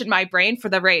switch in my brain for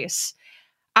the race.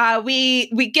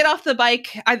 We get off the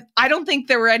bike. I don't think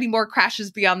there were any more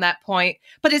crashes beyond that point,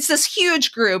 but it's this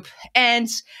huge group and,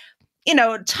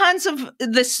 tons of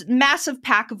this massive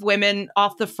pack of women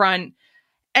off the front.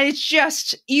 And it's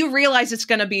just, you realize it's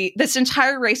going to be, this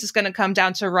entire race is going to come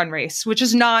down to a run race, which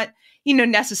is not,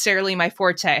 necessarily my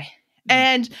forte.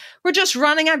 And we're just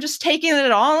running. I'm just taking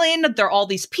it all in. There are all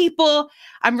these people.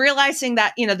 I'm realizing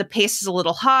that, the pace is a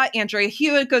little hot. Andrea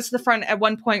Hewitt goes to the front at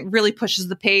one point, really pushes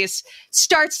the pace,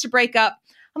 starts to break up.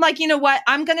 I'm like, you know what?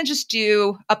 I'm going to just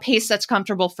do a pace that's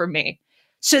comfortable for me.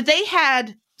 So they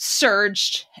had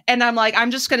surged, and I'm like,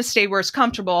 I'm just going to stay where it's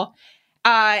comfortable.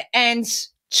 And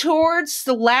towards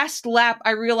the last lap,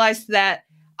 I realized that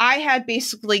I had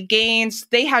basically gained.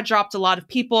 They had dropped a lot of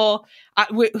people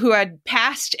who had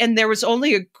passed, and there was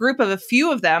only a group of a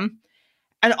few of them.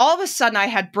 And all of a sudden, I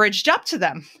had bridged up to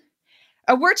them.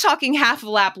 We're talking half a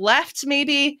lap left,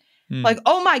 maybe. Like,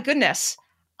 oh my goodness,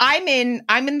 I'm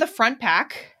in the front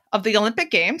pack of the Olympic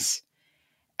Games,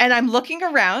 and I'm looking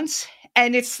around,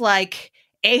 and it's like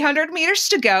 800 meters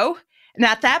to go. And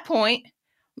at that point,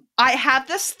 I have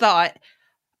this thought: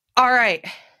 all right,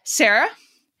 Sarah,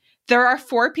 there are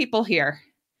 4 people here.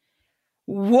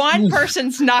 One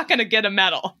person's not going to get a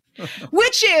medal,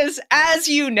 which is, as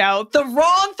you know, the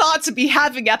wrong thought to be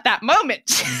having at that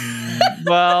moment.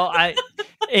 Well,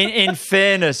 in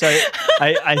fairness,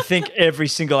 I think every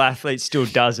single athlete still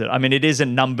does it. I mean, it is a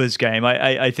numbers game.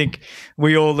 I think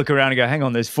we all look around and go, hang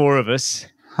on, there's 4 of us.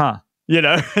 Huh.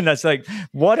 And that's like,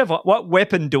 what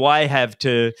weapon do I have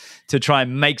to try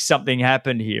and make something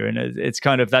happen here? And it's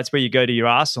kind of, that's where you go to your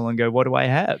arsenal and go, what do I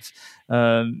have?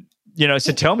 So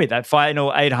tell me, that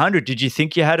final 800, did you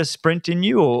think you had a sprint in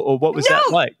you, or what was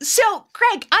that like? So,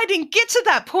 Craig, I didn't get to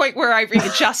that point where I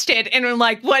readjusted and I'm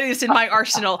like, what is in my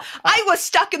arsenal? I was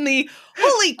stuck in the,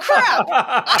 holy crap,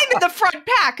 I'm in the front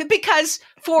pack, because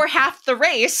for half the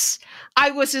race,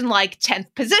 I was in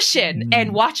 10th position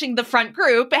and watching the front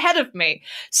group ahead of me.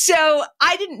 So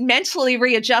I didn't mentally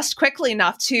readjust quickly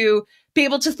enough to be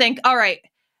able to think, all right,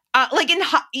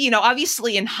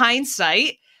 obviously in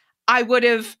hindsight, I would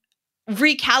have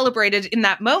recalibrated in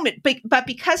that moment. But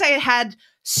because I had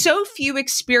so few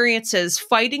experiences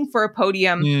fighting for a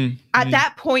podium at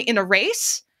that point in a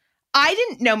race, I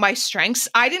didn't know my strengths.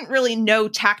 I didn't really know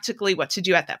tactically what to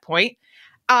do at that point.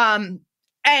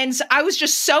 And I was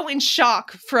just so in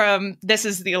shock from, this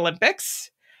is the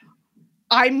Olympics.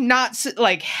 I'm not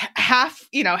half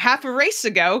a race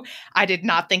ago, I did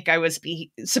not think I was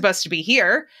supposed to be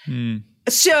here.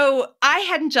 So I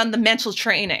hadn't done the mental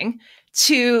training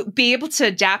to be able to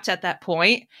adapt at that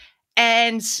point.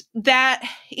 And that,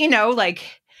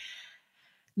 like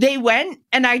they went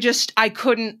and I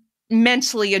couldn't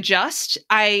mentally adjust.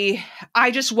 I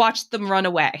just watched them run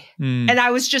away and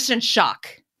I was just in shock.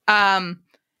 So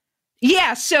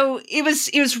it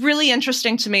was really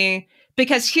interesting to me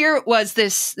because here it was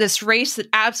this race that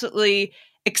absolutely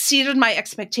exceeded my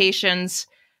expectations.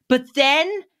 But then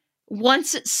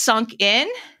once it sunk in,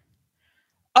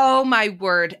 oh my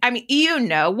word. I mean,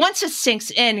 once it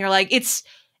sinks in, you're like, it's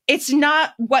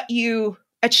not what you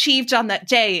achieved on that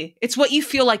day. It's what you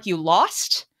feel like you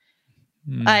lost.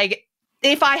 Like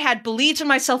if I had believed in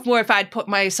myself more, if I'd put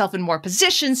myself in more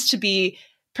positions to be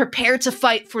prepared to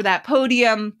fight for that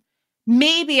podium,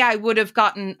 maybe I would have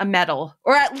gotten a medal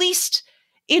or at least,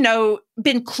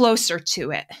 been closer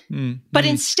to it. But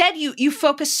instead you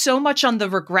focus so much on the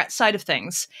regret side of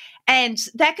things. And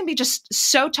that can be just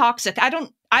so toxic. I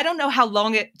don't know how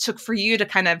long it took for you to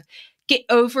kind of get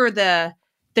over the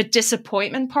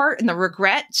disappointment part and the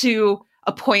regret to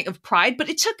a point of pride. But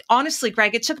it took, honestly,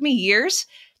 Greg, it took me years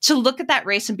to look at that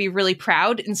race and be really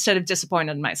proud instead of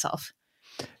disappointed in myself.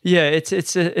 Yeah,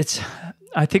 it's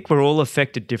I think we're all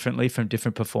affected differently from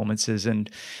different performances. And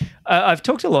I've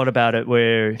talked a lot about it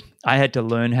where I had to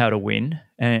learn how to win.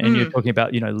 And you're talking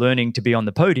about, learning to be on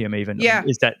the podium even. Yeah.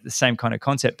 Is that the same kind of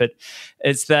concept? But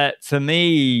it's that for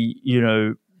me,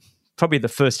 probably the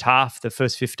first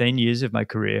 15 years of my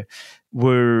career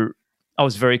I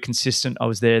was very consistent. I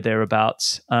was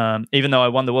thereabouts. Even though I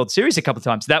won the World Series a couple of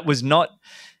times, that was not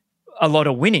a lot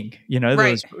of winning.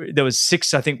 Right. There was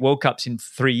 6, I think, World Cups in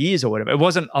 3 years or whatever. It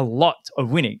wasn't a lot of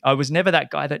winning. I was never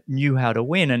that guy that knew how to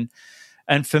win.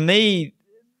 And for me,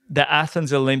 the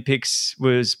Athens Olympics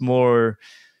was more.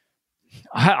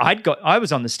 I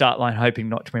was on the start line hoping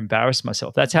not to embarrass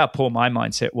myself. That's how poor my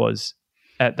mindset was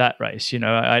at that race.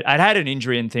 I'd had an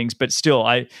injury and things, but still,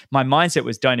 my mindset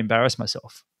was don't embarrass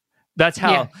myself. That's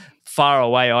how far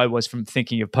away I was from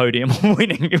thinking of podium or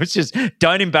winning. It was just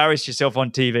don't embarrass yourself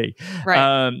on TV.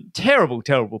 Right. Terrible,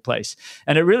 terrible place.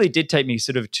 And it really did take me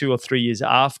sort of 2 or 3 years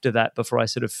after that before I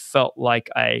sort of felt like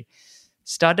I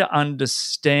started to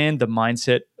understand the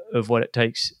mindset of what it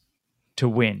takes to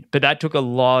win. But that took a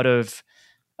lot of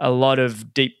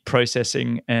deep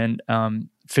processing and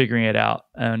figuring it out.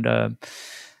 And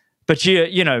but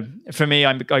for me,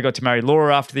 I got to marry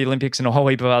Laura after the Olympics, and a whole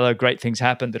heap of other great things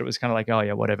happened that it was kind of like, oh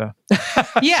yeah, whatever.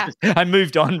 Yeah. I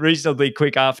moved on reasonably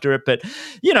quick after it, but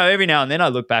every now and then I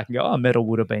look back and go, oh, a medal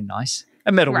would have been nice.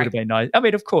 A medal would have been nice. I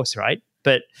mean, of course, right?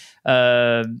 But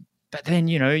then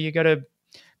you got to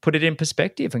put it in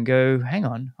perspective and go, hang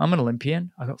on, I'm an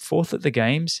Olympian. I got 4th at the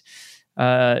games.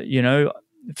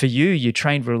 For you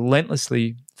trained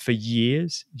relentlessly for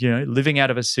years, living out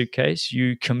of a suitcase.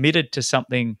 You committed to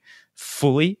something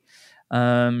fully.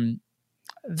 I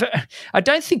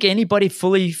don't think anybody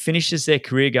fully finishes their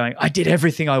career going, I did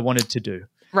everything I wanted to do.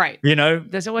 Right.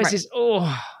 There's always this,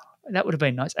 that would have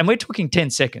been nice. And we're talking 10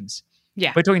 seconds.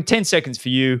 Yeah. We're talking 10 seconds for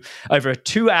you over a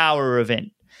 2-hour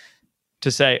event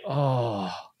to say, and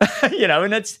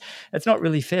that's not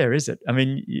really fair, is it? I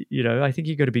mean, I think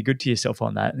you've got to be good to yourself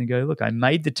on that and go, look, I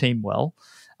made the team well.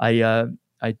 I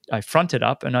fronted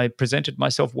up and I presented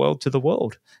myself well to the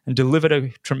world and delivered a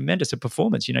tremendous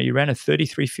performance. You ran a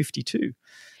 33:52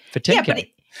 for 10K. Yeah, but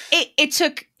it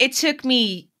took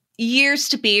me years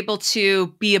to be able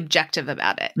to be objective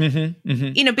about it.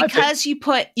 Because you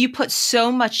put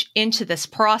so much into this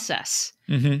process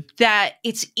that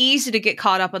it's easy to get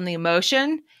caught up on the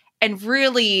emotion and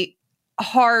really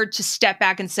hard to step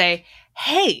back and say,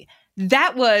 hey,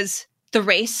 that was the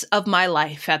race of my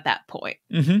life at that point.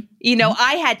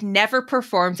 I had never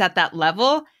performed at that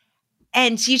level,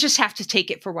 and you just have to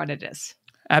take it for what it is.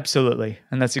 Absolutely.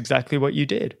 And that's exactly what you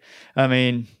did. I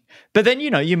mean, but then,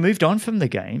 you moved on from the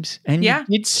games and you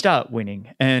did start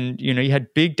winning. And, you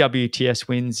had big WTS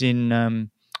wins in,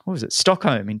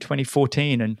 Stockholm in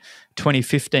 2014 and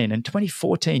 2015. And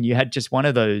 2014, you had just one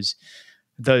of those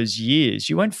years.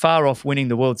 You weren't far off winning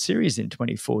the World Series in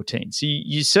 2014. So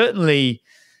you certainly,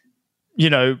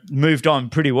 moved on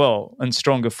pretty well and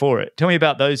stronger for it. Tell me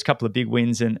about those couple of big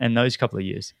wins and those couple of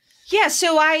years. Yeah,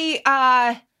 so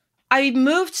I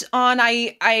moved on.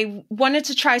 I wanted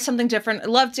to try something different. I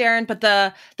loved Darren, but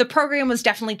the program was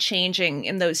definitely changing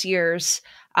in those years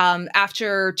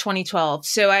after 2012.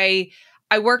 So I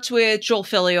worked with Joel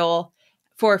Filial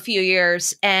for a few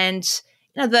years, and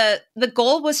the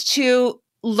goal was to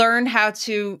learn how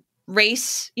to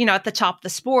race, at the top of the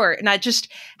sport. And it just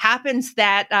happens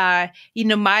that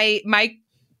my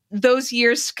those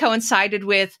years coincided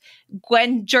with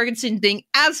Gwen Jorgensen being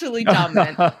absolutely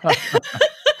dominant.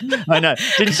 I know.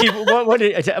 Didn't she?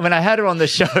 When I had her on the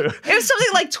show, it was something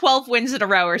like 12 wins in a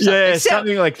row or something. Yeah,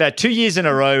 something like that. 2 years in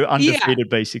a row, undefeated,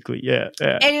 basically. Yeah.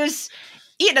 And it was,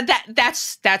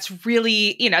 that's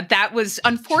really, that was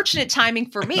unfortunate timing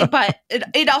for me, but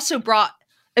it also brought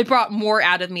more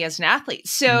out of me as an athlete.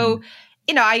 So,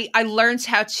 I learned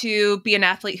how to be an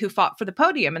athlete who fought for the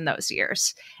podium in those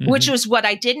years, which was what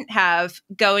I didn't have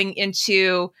going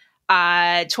into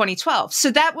 2012.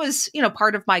 So that was,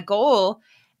 part of my goal.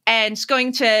 And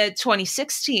going to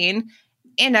 2016,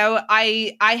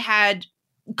 I had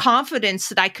confidence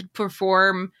that I could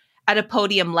perform at a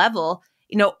podium level.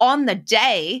 On the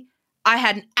day, I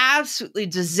had an absolutely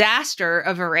disaster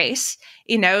of a race.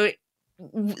 The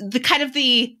kind of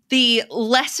the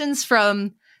lessons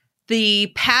from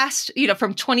the past,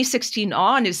 from 2016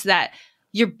 on, is that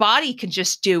your body can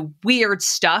just do weird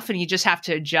stuff and you just have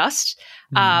to adjust.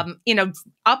 Up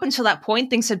until that point,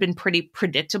 things had been pretty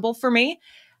predictable for me,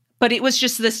 but it was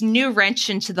just this new wrench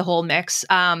into the whole mix.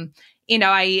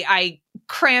 I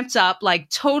cramped up, like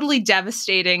totally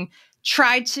devastating,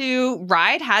 tried to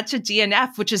ride, had to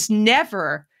DNF, which is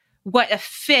never what a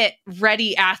fit,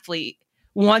 ready athlete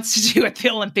wants to do at the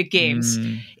Olympic Games.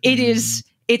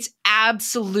 It's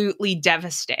absolutely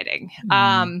devastating.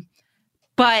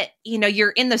 But,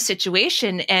 you're in the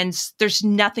situation and there's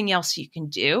nothing else you can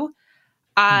do.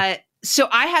 So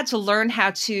I had to learn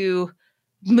how to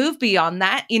move beyond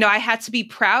that. I had to be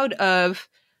proud of,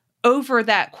 over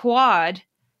that quad,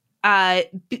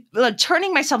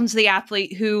 turning myself into the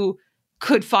athlete who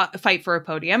could fight for a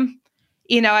podium.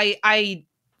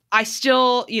 I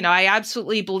still, I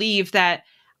absolutely believe that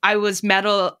I was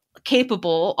medal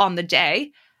capable on the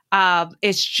day.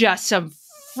 It's just some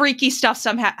freaky stuff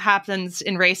happens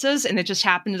in races, and it just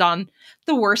happened on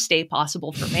the worst day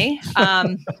possible for me.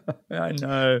 I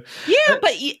know. Yeah,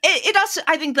 but it also,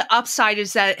 I think the upside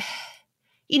is that,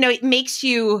 it makes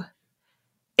you,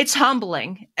 it's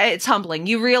humbling. It's humbling.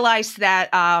 You realize that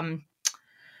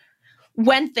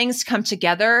when things come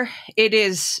together, it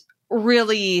is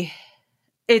really,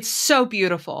 it's so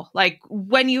beautiful. Like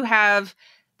when you have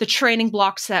the training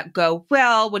blocks that go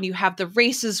well, when you have the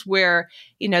races where,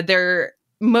 they're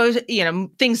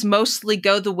things mostly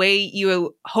go the way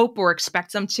you hope or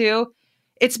expect them to,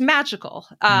 it's magical.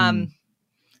 And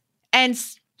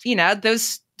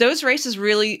those races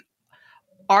really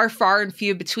are far and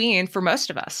few between for most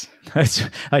of us.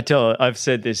 I've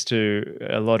said this to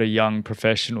a lot of young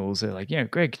professionals. They're like,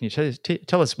 Greg, can you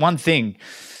tell us one thing?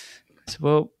 I said,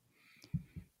 well,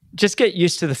 just get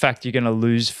used to the fact you're going to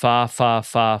lose far, far,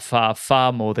 far, far,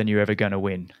 far more than you're ever going to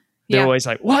win. They're always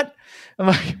like, what? I'm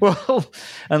like, well,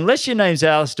 unless your name's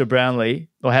Alistair Brownlee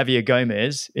or Javier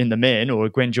Gomez in the men, or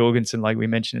Gwen Jorgensen, like we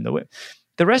mentioned in the women,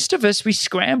 the rest of us, we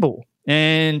scramble.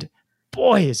 And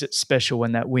boy, is it special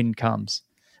when that win comes.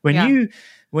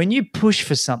 When you push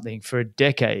for something for a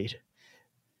decade,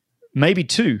 maybe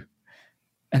two,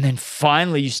 and then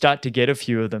finally you start to get a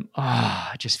few of them,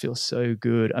 it just feels so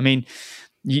good. I mean,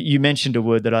 you mentioned a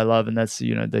word that I love, and that's,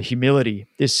 the humility.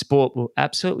 This sport will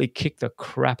absolutely kick the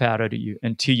crap out of you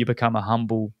until you become a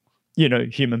humble,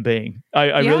 human being.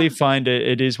 I really find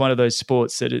it is one of those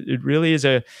sports that it really is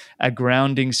a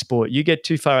grounding sport. You get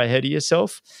too far ahead of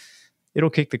yourself,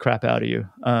 it'll kick the crap out of you.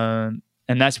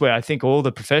 And that's where I think all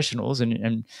the professionals,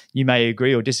 and you may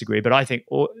agree or disagree, but I think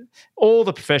all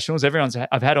the professionals,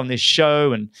 I've had on this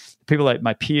show, and people like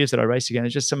my peers that I race against, are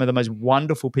just some of the most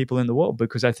wonderful people in the world,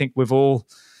 because I think we've all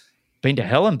been to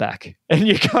hell and back. And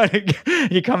you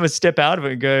come a step out of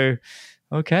it and go,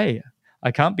 okay,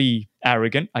 I can't be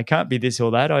arrogant. I can't be this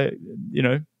or that.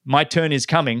 My turn is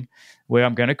coming where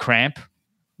I'm going to cramp,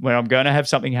 where I'm going to have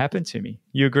something happen to me.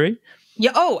 You agree?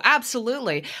 Yeah. Oh,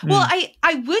 absolutely. Well,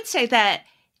 I would say that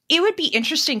it would be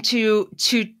interesting to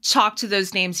talk to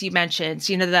those names you mentioned,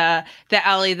 the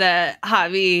Ali, the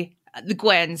Javi, the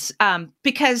Gwens,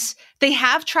 because they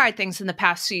have tried things in the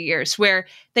past few years where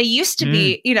they used to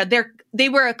be, they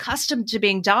were accustomed to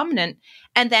being dominant.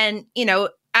 And then,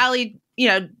 Ali,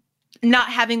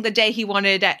 not having the day he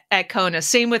wanted at Kona.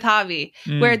 Same with Javi,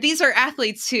 where these are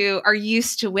athletes who are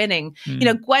used to winning.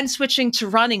 Gwen switching to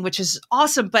running, which is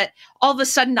awesome, but all of a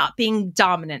sudden not being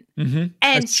dominant. And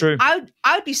that's true. I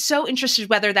would be so interested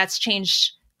whether that's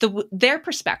changed their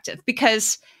perspective,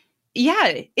 because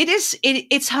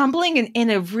it's humbling in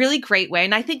a really great way.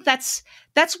 And I think that's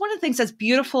one of the things that's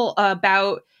beautiful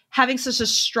about having such a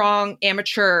strong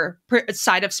amateur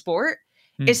side of sport,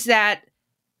 is that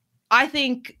I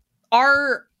think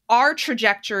our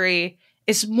trajectory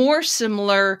is more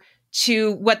similar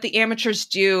to what the amateurs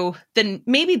do than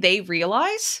maybe they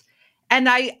realize. And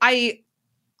I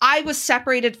I was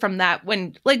separated from that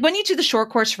when you do the short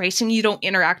course racing, you don't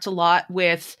interact a lot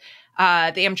with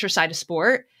the amateur side of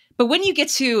sport. But when you get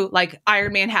to like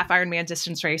Ironman, half Ironman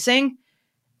distance racing,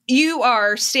 you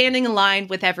are standing in line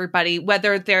with everybody,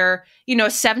 whether they're, a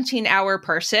 17-hour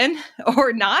person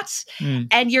or not.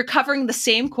 And you're covering the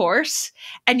same course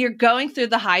and you're going through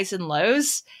the highs and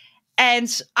lows. And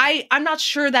I'm not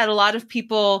sure that a lot of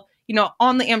people,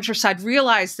 on the amateur side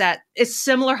realize that it's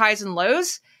similar highs and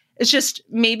lows. It's just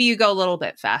maybe you go a little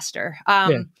bit faster.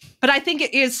 But I think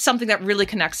it is something that really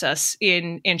connects us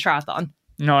in triathlon.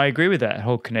 No, I agree with that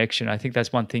whole connection. I think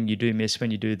that's one thing you do miss when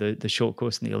you do the short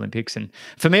course in the Olympics. And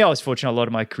for me, I was fortunate a lot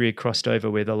of my career crossed over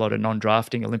with a lot of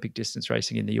non-drafting Olympic distance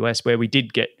racing in the US, where we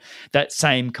did get that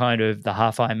same kind of the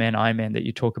half Ironman that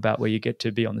you talk about, where you get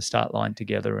to be on the start line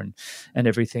together and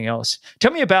everything else.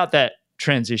 Tell me about that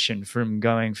transition from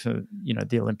going for,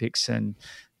 the Olympics and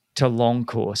to long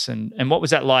course and what was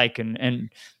that like?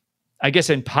 And I guess,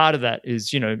 and part of that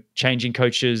is, changing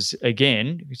coaches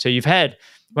again. So you've had,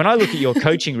 when I look at your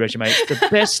coaching resume, it's the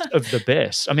best of the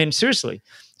best. I mean, seriously,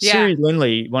 Siri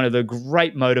Lindley, one of the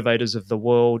great motivators of the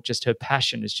world, just her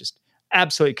passion is just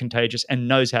absolutely contagious and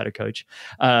knows how to coach.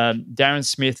 Darren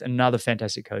Smith, another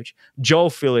fantastic coach. Joel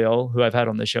Filiol, who I've had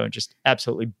on the show, and just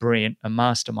absolutely brilliant, a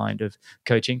mastermind of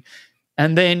coaching.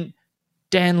 And then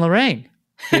Dan Lorang,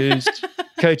 who's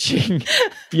coaching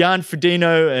Jan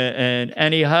Frodeno and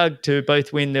Annie Hug to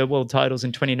both win their world titles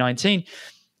in 2019.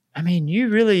 I mean,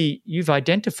 you've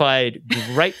identified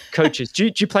great coaches.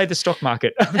 Do you play the stock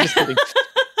market? I'm just kidding.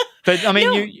 But I mean,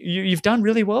 no. You've done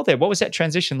really well there. What was that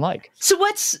transition like? So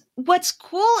what's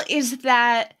cool is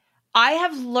that I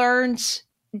have learned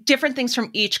different things from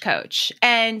each coach,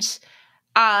 and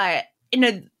for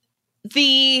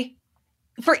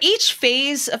each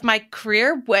phase of my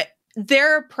career, what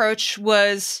their approach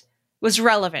was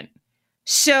relevant.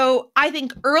 So I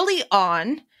think early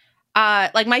on,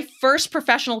 like my first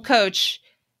professional coach,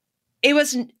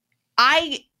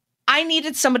 I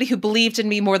needed somebody who believed in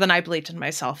me more than I believed in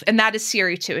myself. And that is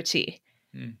Siri to a T.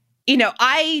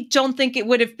 I don't think it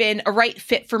would have been a right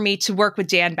fit for me to work with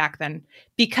Dan back then,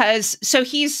 because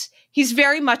he's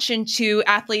very much into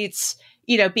athletes,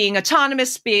 being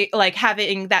autonomous, like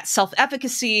having that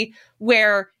self-efficacy,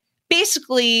 where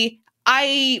basically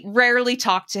I rarely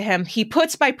talk to him. He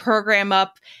puts my program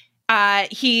up.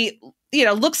 He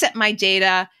looks at my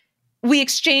data. We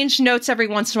exchange notes every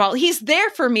once in a while. He's there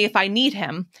for me if I need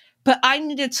him, but I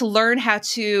needed to learn how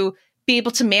to be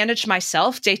able to manage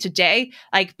myself day to day,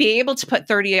 like be able to put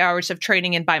 30 hours of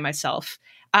training in by myself,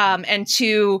 and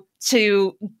to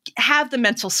have the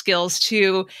mental skills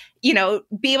to,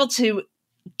 be able to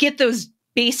get those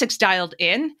basics dialed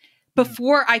in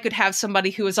before I could have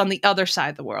somebody who was on the other side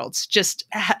of the world, just,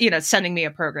 sending me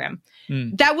a program.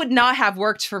 That would not have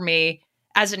worked for me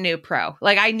as a new pro.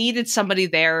 Like I needed somebody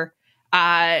there,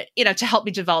 to help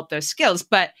me develop those skills.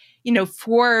 But,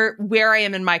 for where I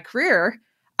am in my career,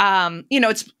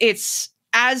 it's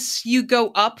as you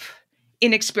go up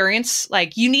in experience,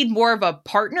 like you need more of a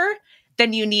partner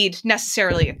than you need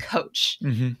necessarily a coach.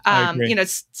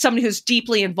 Somebody who's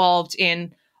deeply involved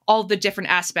in all the different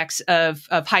aspects of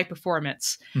high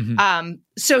performance.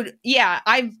 So yeah,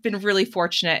 I've been really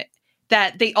fortunate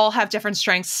that they all have different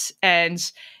strengths, and,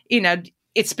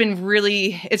 it's been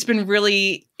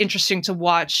really interesting to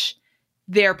watch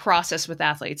their process with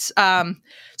athletes.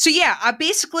 So yeah,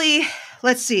 basically,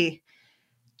 let's see,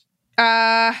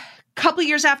 couple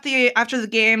years after the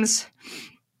games.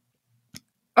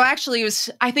 Oh, actually,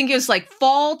 I think it was like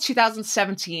fall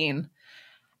 2017.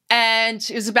 And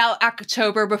it was about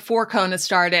October before Kona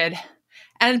started.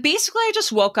 And basically, I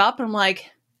just woke up and I'm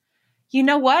like, you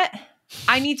know what?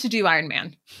 I need to do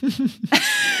Ironman.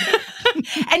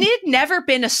 And it had never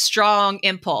been a strong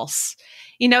impulse.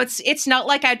 It's not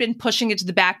like I'd been pushing it to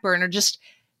the back burner, just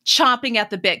chomping at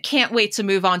the bit. Can't wait to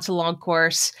move on to long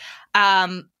course.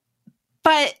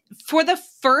 But for the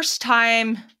first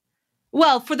time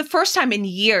in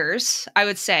years, I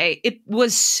would say it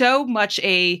was so much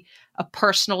a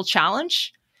personal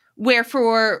challenge, where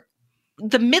for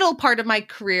the middle part of my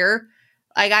career,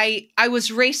 like I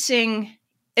was racing,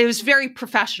 it was very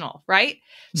professional, right?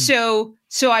 So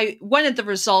I wanted the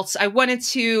results. I wanted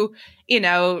to,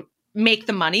 make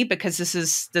the money, because this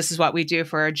is what we do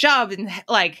for a job. And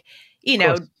like,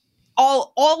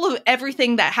 all of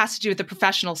everything that has to do with the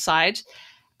professional side.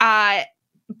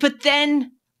 But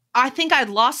then I think I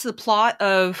lost the plot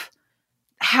of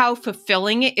how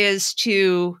fulfilling it is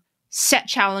to set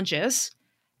challenges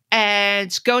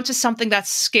and go into something that's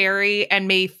scary and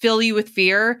may fill you with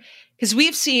fear. Because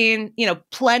we've seen,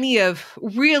 plenty of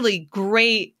really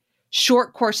great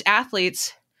short course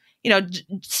athletes,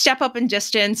 step up in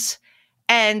distance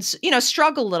and,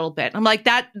 struggle a little bit. I'm like,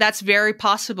 that's very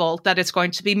possible that it's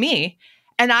going to be me.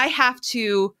 And I have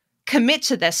to commit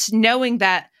to this, knowing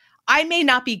that I may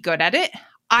not be good at it.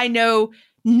 I know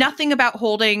nothing about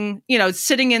holding,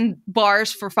 sitting in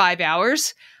bars for 5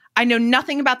 hours. I know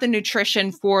nothing about the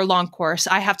nutrition for long course.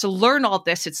 I have to learn all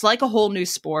this. It's like a whole new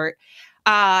sport.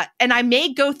 And I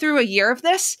may go through a year of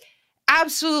this,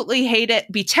 absolutely hate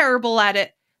it, be terrible at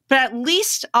it, but at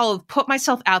least I'll have put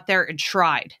myself out there and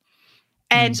tried.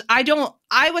 And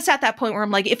I was at that point where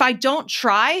I'm like, if I don't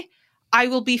try, I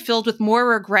will be filled with more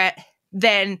regret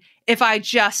than if I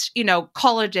just,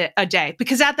 call it a day.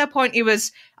 Because at that point, it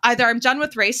was either I'm done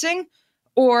with racing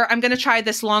or I'm going to try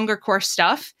this longer course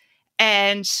stuff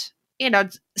and,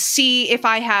 see if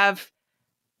I have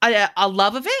a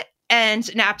love of it and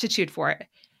an aptitude for it.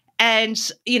 And,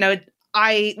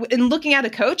 in looking at a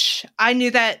coach, I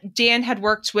knew that Dan had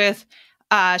worked with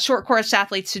short course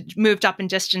athletes who moved up in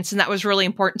distance. And that was really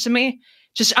important to me.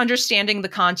 Just understanding the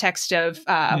context of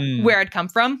where I'd come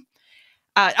from.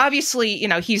 Obviously,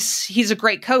 he's a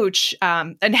great coach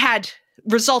and had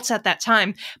results at that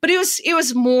time, but it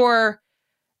was more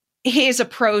his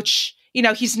approach.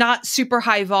 He's not super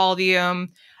high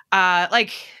volume.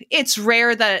 Like it's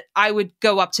rare that I would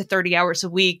go up to 30 hours a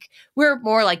week. We're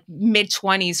more like mid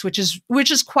 20s, which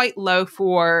is quite low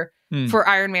for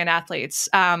Ironman athletes.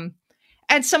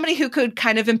 And somebody who could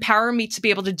kind of empower me to be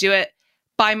able to do it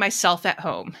by myself at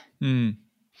home.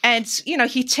 And,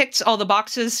 he ticked all the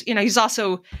boxes. He's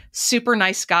also super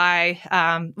nice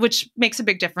guy, which makes a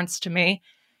big difference to me.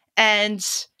 And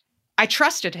I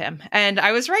trusted him, and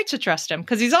I was right to trust him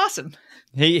because he's awesome.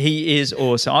 He is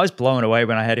awesome. I was blown away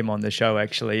when I had him on the show,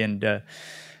 actually. And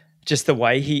just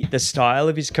the style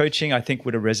of his coaching, I think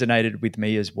would have resonated with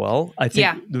me as well. I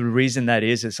think the reason that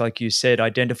is like you said,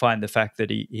 identifying the fact that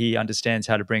he understands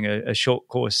how to bring a short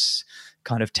course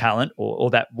kind of talent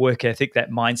or that work ethic, that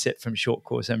mindset from short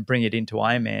course and bring it into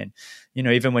Ironman.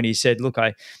 Even when he said, look,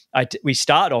 we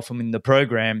start off in the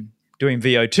program doing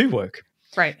VO2 work.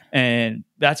 Right. And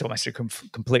that's almost a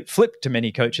complete flip to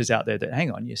many coaches out there that,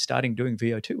 hang on, you're starting doing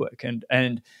VO2 work.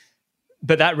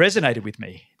 But that resonated with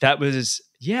me. That was,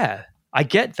 I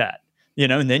get that,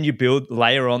 and then you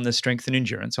layer on the strength and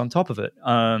endurance on top of it.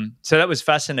 So that was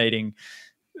fascinating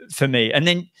for me. And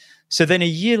then a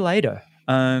year later,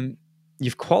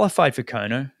 you've qualified for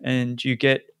Kona and you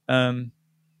get,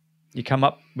 you come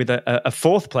up with a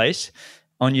fourth place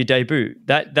on your debut.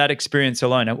 That experience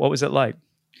alone, what was it like?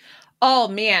 Oh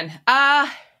man,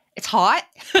 it's hot.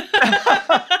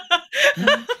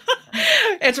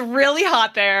 It's really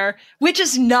hot there, which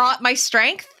is not my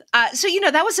strength. So,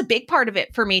 that was a big part of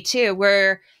it for me too,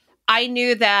 where I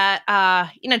knew that,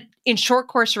 in short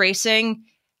course racing,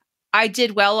 I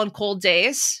did well on cold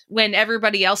days when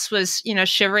everybody else was,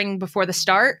 shivering before the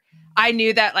start. I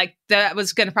knew that that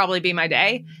was going to probably be my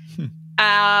day.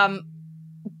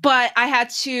 But I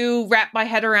had to wrap my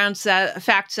head around the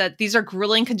fact that these are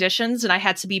grueling conditions and I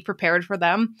had to be prepared for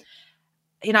them.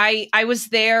 I was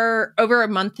there over a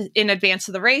month in advance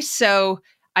of the race. So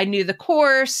I knew the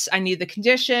course, I knew the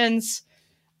conditions.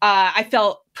 I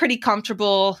felt pretty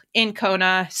comfortable in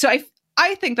Kona. So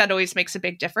I think that always makes a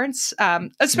big difference,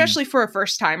 especially for a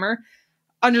first timer,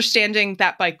 understanding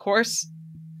that bike course,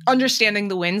 understanding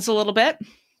the winds a little bit.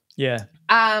 Yeah.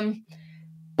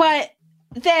 But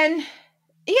then,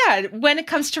 when it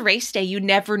comes to race day, you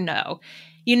never know.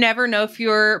 You never know if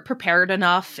you're prepared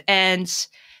enough. And,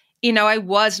 I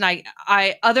was, and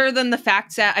I, other than the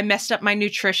fact that I messed up my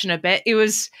nutrition a bit, it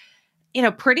was,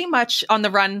 pretty much on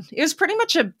the run. It was pretty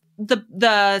much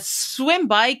the swim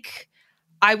bike.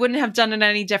 I wouldn't have done it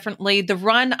any differently. The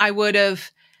run, I would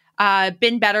have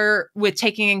been better with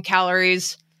taking in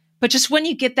calories. But just when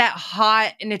you get that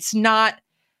hot and it's not,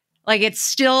 it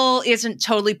still isn't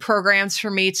totally programmed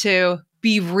for me to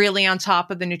be really on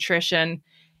top of the nutrition.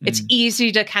 It's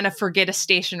easy to kind of forget a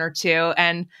station or two.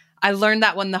 And I learned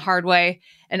that one the hard way.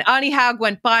 And Ani Haug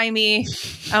went by me.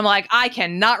 I'm like, I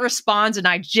cannot respond and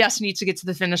I just need to get to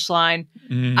the finish line.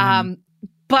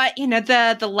 But,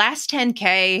 the last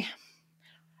 10K,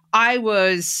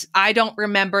 I don't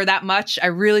remember that much. I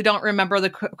really don't remember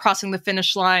the crossing the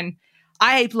finish line.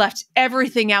 I left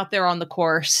everything out there on the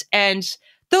course. And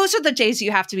those are the days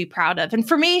you have to be proud of. And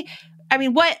for me, I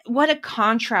mean, what a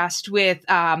contrast with,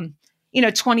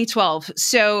 2012.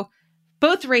 So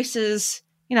both races,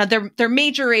 they're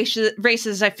major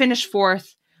races. I finished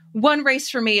fourth. One race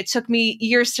for me, it took me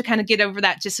years to kind of get over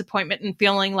that disappointment and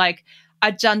feeling like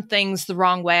I'd done things the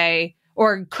wrong way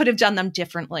or could have done them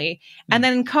differently. And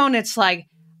then in Kona, it's like,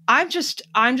 I'm just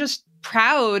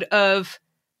proud of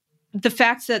the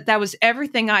fact that that was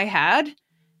everything I had.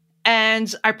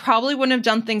 And I probably wouldn't have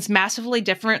done things massively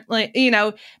differently,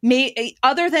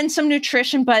 other than some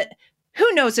nutrition, but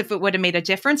who knows if it would have made a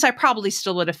difference. I probably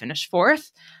still would have finished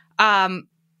fourth.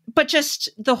 But just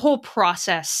the whole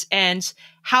process and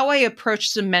how I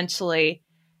approached them mentally,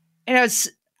 it was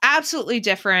absolutely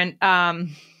different.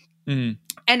 And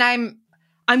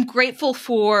I'm grateful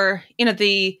for,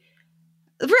 the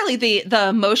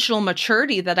emotional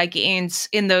maturity that I gained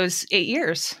in those 8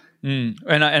 years. And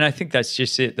I think that's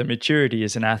just it. The maturity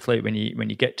as an athlete, when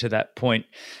you get to that point,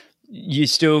 you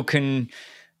still can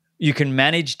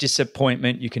manage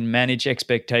disappointment, you can manage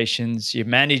expectations, you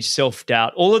manage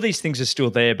self-doubt. All of these things are still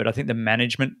there, but I think the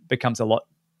management becomes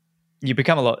you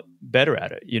become a lot better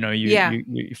at it. You're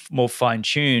more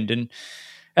fine-tuned.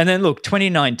 And then look,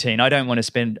 2019, I don't want to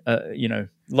spend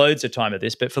loads of time at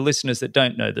this, but for listeners that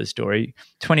don't know the story,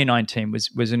 2019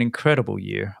 was an incredible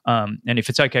year. And if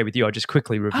it's okay with you, I'll just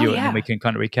quickly review it and then we can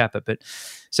kind of recap it. But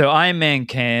so Ironman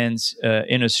Cairns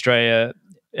in Australia,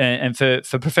 and for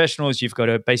professionals, you've got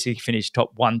to basically finish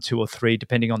top 1, 2, or 3,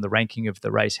 depending on the ranking of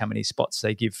the race, how many spots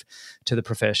they give to the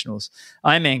professionals.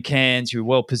 Ironman Cairns, you're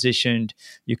well positioned.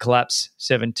 You collapse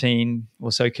 17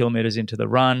 or so kilometers into the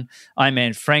run.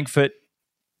 Ironman Frankfurt,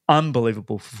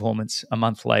 unbelievable performance a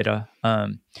month later.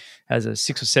 Has a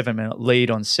 6 or 7 minute lead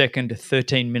on second, a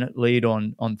 13-minute lead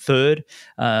on third,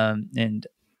 and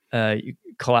you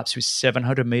collapse with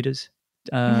 700 meters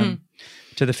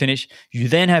to the finish. You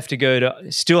then have to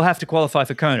still have to qualify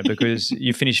for Kona because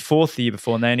you finished fourth the year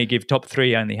before, and they only give top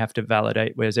 3 only have to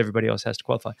validate, whereas everybody else has to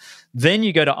qualify. Then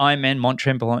you go to Ironman Mont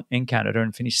Tremblant in Canada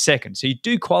and finish second. So you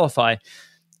do qualify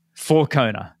for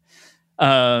Kona.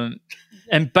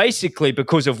 And basically,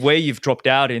 because of where you've dropped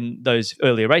out in those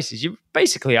earlier races, you're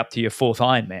basically up to your fourth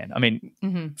Ironman. I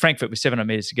mean, Frankfurt was 700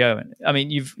 meters to go. And I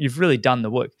mean, you've really done the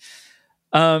work.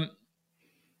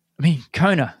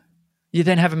 Kona, you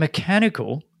then have a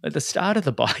mechanical at the start of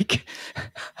the bike.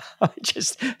 I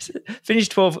just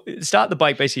finished start the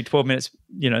bike basically 12 minutes,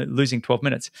 losing 12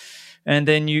 minutes. And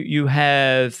then you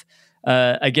have,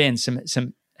 again,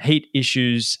 some heat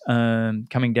issues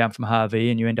coming down from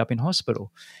Harvey, and you end up in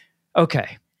hospital.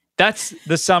 Okay, that's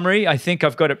the summary. I think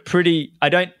I've got it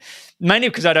mainly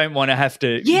because I don't want to have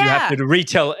to, you have to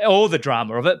retell all the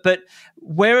drama of it, but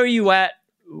where are you at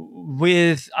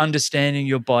with understanding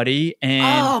your body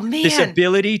and this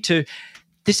ability to,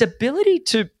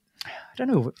 I don't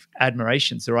know if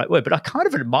admiration's the right word, but I kind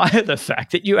of admire the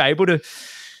fact that you're able to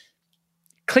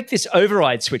click this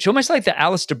override switch, almost like the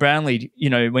Alistair Brownlee,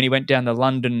 when he went down the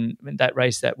London,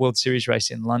 that World Series race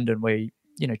in London where he,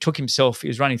 took himself, he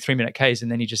was running 3-minute Ks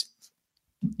and then he just,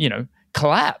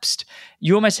 collapsed.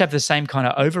 You almost have the same kind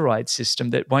of override system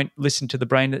that won't listen to the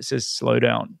brain that says slow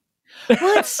down. Well,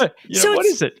 what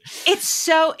is it? It's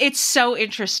so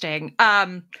interesting.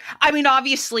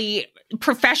 Obviously,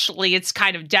 professionally, it's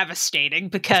kind of devastating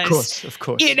because, of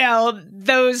course,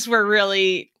 those were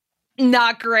really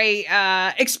not great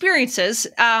experierices.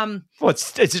 Well,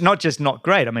 it's not just not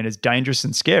great. I mean, it's dangerous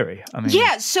and scary.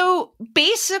 So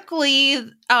basically,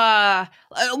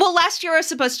 last year I was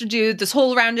supposed to do this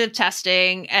whole round of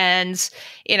testing, and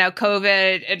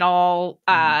COVID and all,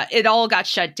 it all got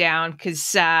shut down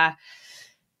because, but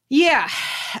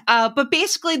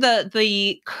basically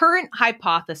the current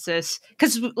hypothesis,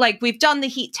 because we've done the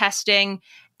heat testing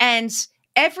and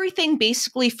everything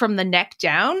basically from the neck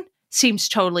down seems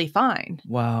totally fine.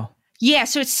 Wow. Yeah,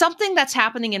 so it's something that's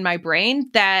happening in my brain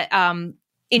that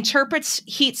interprets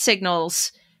heat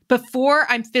signals before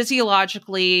I'm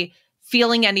physiologically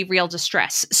feeling any real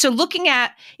distress. So looking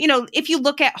at, if you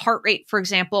look at heart rate, for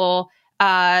example,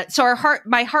 my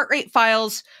heart rate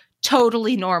files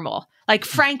totally normal. Like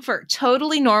Frankfurt,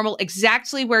 totally normal,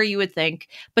 exactly where you would think.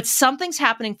 But something's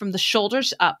happening from the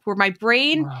shoulders up where my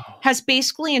brain has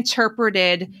basically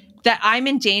interpreted that I'm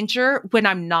in danger when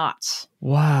I'm not.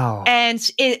 Wow. And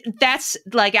that's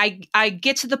like, I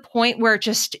get to the point where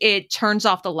it turns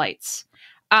off the lights.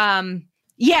 So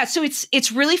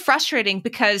it's really frustrating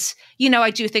because, I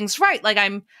do things right. Like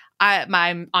I'm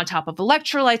on top of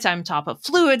electrolytes, I'm on top of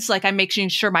fluids, like I'm making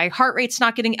sure my heart rate's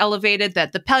not getting elevated,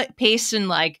 that the pace and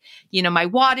my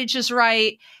wattage is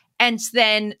right. And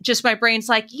then just my brain's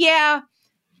like, this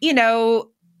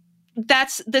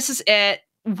is it.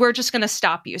 We're just going to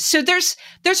stop you. So there's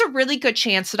a really good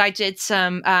chance that I did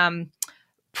some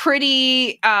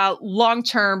pretty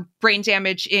long-term brain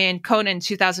damage in Kona in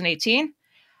 2018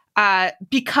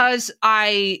 because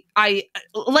I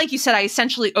like you said, I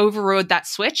essentially overrode that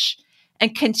switch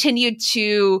and continued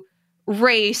to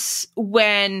race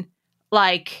when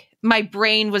my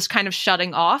brain was kind of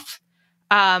shutting off.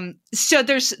 So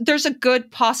there's a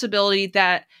good possibility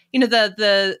that,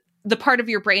 the part of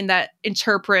your brain that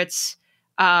interprets,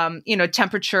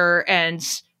 temperature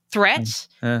and threat,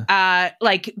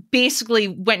 like basically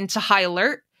went into high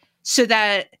alert so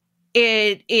that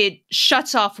it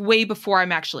shuts off way before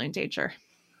I'm actually in danger.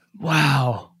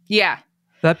 Wow. Yeah.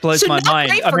 That blows my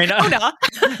mind. I mean,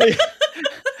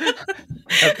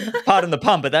 pardon the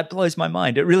pun, but that blows my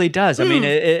mind. It really does. I mean,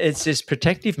 it's this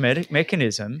protective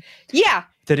mechanism. Yeah.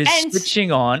 That is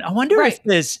switching on. I wonder if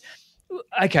there's,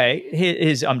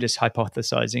 here's, I'm just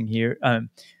hypothesizing here.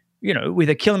 With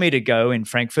a kilometer go in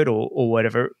Frankfurt or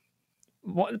whatever,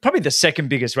 probably the second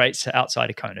biggest race outside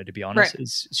of Kona, to be honest,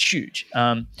 is huge.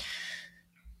 I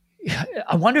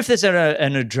wonder if there's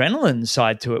an adrenaline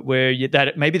side to it where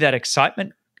maybe that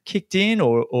excitement kicked in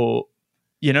or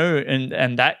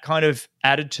and that kind of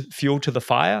added fuel to the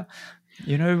fire.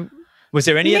 Was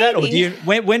there any of that, or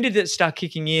when did it start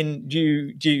kicking in?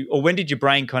 Or when did your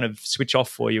brain kind of switch off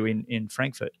for you in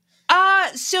Frankfurt?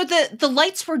 So the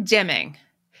lights were dimming.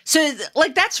 So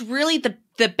like that's really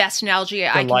the best analogy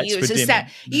I can use is that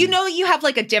you have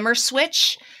like a dimmer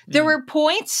switch. There were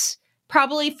points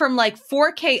probably from like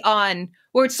 4K on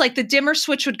where it's like the dimmer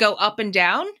switch would go up and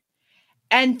down.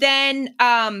 And then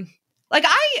like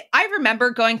I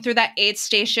remember going through that aid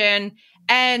station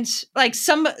and like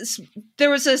there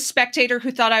was a spectator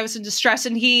who thought I was in distress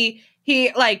and he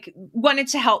like wanted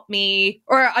to help me,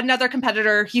 or another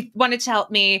competitor, he wanted to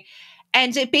help me.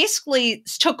 And it basically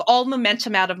took all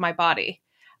momentum out of my body.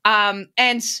 And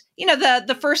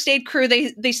the first aid crew,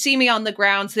 they see me on the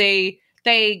ground.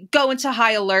 They go into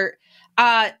high alert.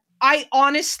 I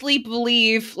honestly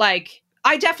believe like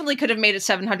I definitely could have made it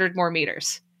 700 more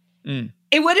meters.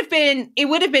 It would have been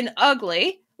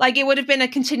ugly. Like it would have been a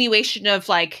continuation of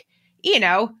like,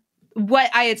 what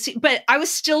I had seen, but I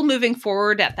was still moving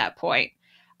forward at that point.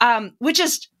 Which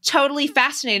is totally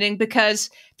fascinating because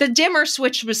the dimmer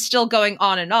switch was still going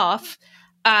on and off.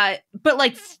 But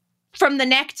like from the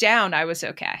neck down, I was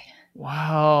okay.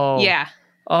 Wow. Yeah.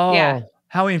 Oh, yeah.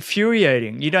 How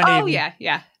infuriating. You don't even... yeah.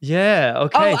 Yeah,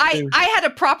 okay. Oh, I had a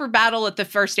proper battle with the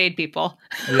first aid people.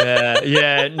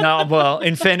 Yeah. No, well,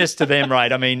 in fairness to them,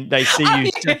 right? I mean, they see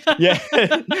you. Yeah.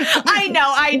 I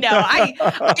know.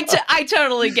 I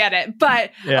totally get it.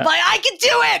 But I'm like, I can do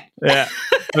it. Yeah.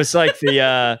 It was like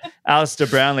the Alistair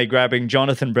Brownlee grabbing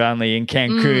Jonathan Brownlee in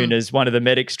Cancun as one of the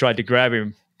medics tried to grab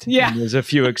him. Yeah. And there's a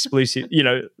few explosive,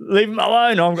 leave him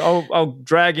alone. I'll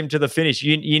drag him to the finish.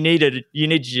 You needed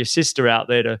your sister out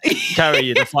there to carry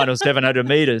you the final 700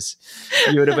 meters.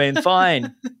 You would have been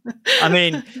fine. I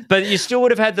mean, but you still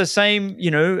would have had the same,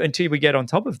 until we get on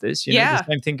top of this, the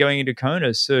same thing going into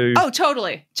Kona. So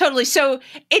totally. So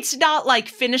it's not like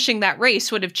finishing that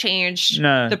race would have changed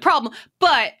the problem,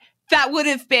 but that would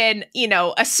have been,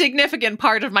 a significant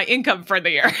part of my income for the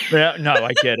year. Yeah, no,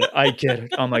 I get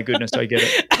it. Oh my goodness, I get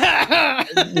it.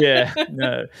 Yeah,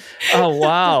 no. Oh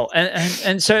wow.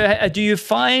 And so, do you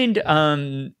find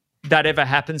that ever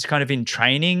happens kind of in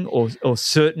training or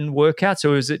certain workouts,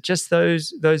 or is it just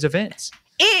those events?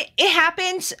 It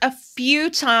happened a few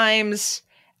times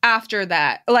after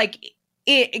that, like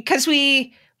because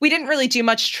we didn't really do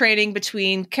much training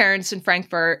between Cairns and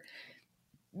Frankfurt.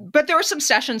 But there were some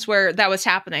sessions where that was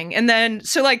happening. And then,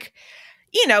 so like,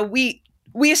 we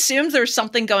assumed there's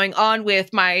something going on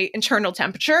with my internal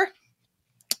temperature.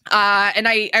 And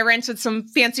I rented some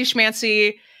fancy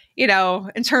schmancy,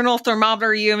 internal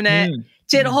thermometer unit,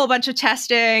 did a whole bunch of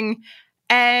testing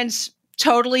and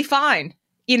totally fine.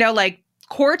 Like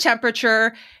core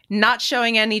temperature, not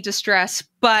showing any distress,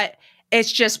 but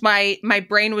it's just my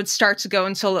brain would start to go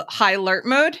into high alert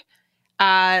mode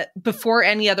before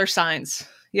any other signs.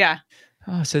 Yeah.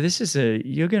 Oh, so this is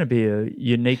you're going to be a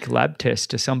unique lab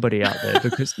test to somebody out there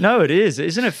because no, it is.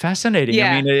 Isn't it fascinating?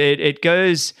 Yeah. I mean, it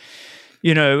goes,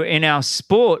 in our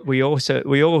sport, we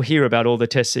all hear about all the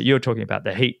tests that you're talking about,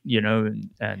 the heat,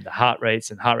 and the heart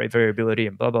rates and heart rate variability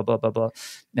and blah, blah, blah, blah, blah.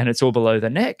 And it's all below the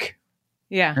neck.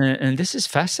 Yeah. And this is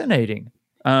fascinating.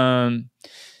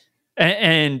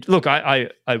 And look, I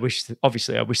wish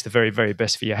the very, very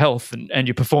best for your health and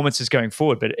your performances going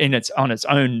forward. But on its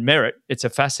own merit, it's a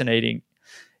fascinating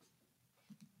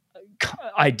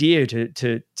idea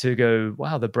to go,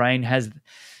 wow, the brain has,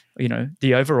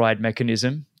 the override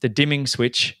mechanism, the dimming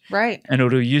switch, right? And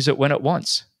it'll use it when it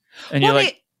wants. And you're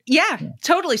like, yeah,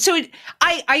 totally. So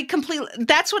I completely.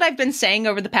 That's what I've been saying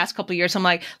over the past couple of years. I'm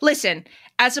like, listen,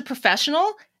 as a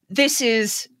professional, this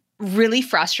is really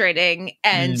frustrating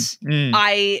and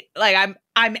I'm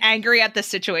angry at the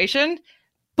situation,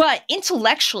 but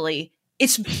intellectually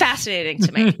it's fascinating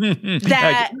to me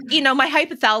that, my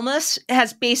hypothalamus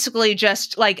has basically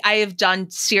just like, I have done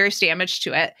serious damage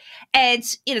to it. And,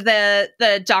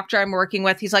 the doctor I'm working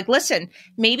with, he's like, listen,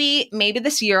 maybe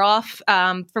this year off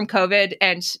from COVID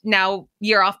and now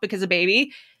year off because of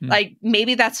baby, like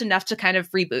maybe that's enough to kind of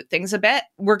reboot things a bit.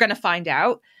 We're going to find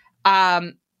out.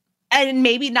 And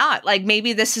maybe not. Like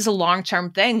maybe this is a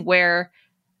long-term thing where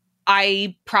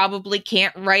I probably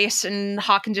can't race in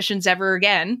hot conditions ever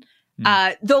again.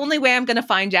 The only way I'm going to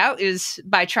find out is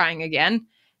by trying again.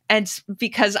 And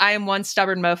because I am one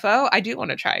stubborn mofo, I do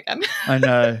want to try again. I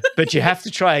know. But you have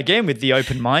to try again with the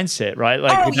open mindset, right?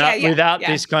 Like without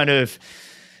this kind of,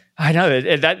 I know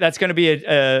that's going to be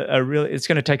a real, it's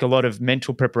going to take a lot of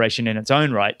mental preparation in its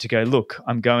own right to go, look,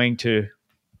 I'm going to,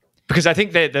 because I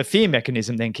think the fear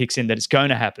mechanism then kicks in that it's going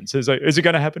to happen. So it's like, is it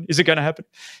going to happen? Is it going to happen?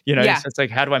 So it's like,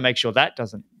 how do I make sure that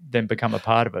doesn't then become a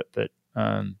part of it? But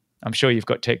I'm sure you've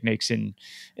got techniques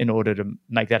in order to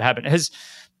make that happen.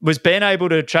 Was Ben able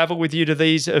to travel with you to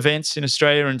these events in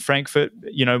Australia and Frankfurt?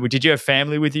 Did you have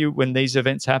family with you when these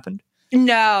events happened?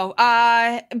 No.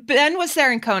 Ben was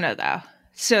there in Kona though.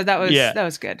 So that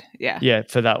was good. Yeah. Yeah,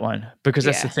 for that one. Because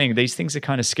that's the thing. These things are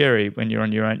kind of scary when you're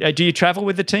on your own. Do you travel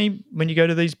with the team when you go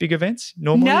to these big events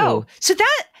normally? No. Or? So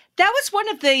that was one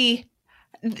of the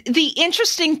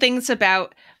interesting things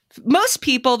about most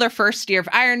people, their first year of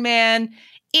Ironman,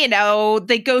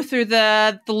 they go through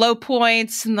the low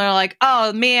points and they're like,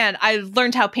 oh man, I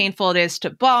learned how painful it is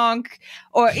to bonk.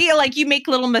 Or like you make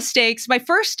little mistakes. My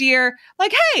first year,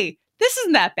 like, hey, this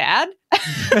isn't that bad.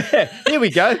 Here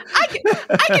we go.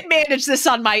 I can manage this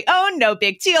on my own. No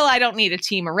big deal. I don't need a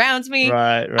team around me.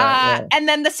 Right. And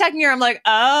then the second year, I'm like,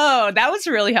 oh, that was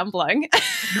really humbling.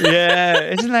 Yeah.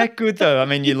 Isn't that good though? I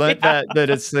mean, you learned that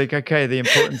it's like, okay, the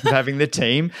importance of having the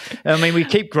team. I mean, we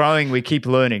keep growing, we keep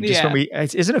learning. Just when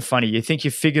isn't it funny? You think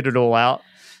you figured it all out.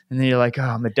 And then you're like, oh,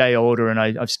 I'm a day older and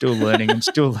I'm still learning. I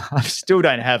still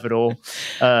don't have it all.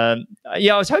 I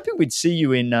was hoping we'd see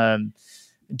you in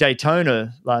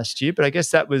Daytona last year, but I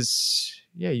guess that was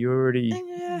you were already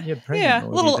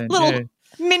pregnant. Little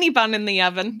mini bun in the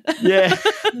oven. Yeah,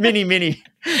 mini. We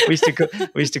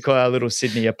used to call our little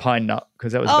Sydney a pine nut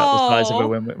because that was about the size of her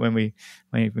when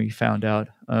we found out.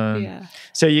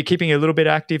 So you're keeping a little bit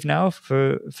active now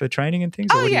for training and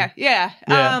things. Yeah.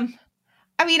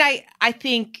 I mean, I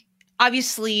think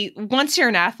obviously once you're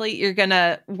an athlete, you're going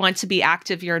to want to be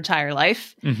active your entire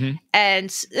life. Mm-hmm.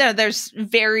 And there's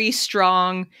very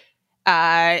strong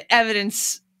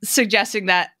evidence suggesting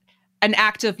that an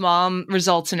active mom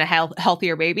results in a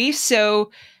healthier baby.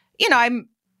 So,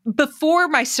 before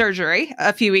my surgery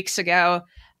a few weeks ago,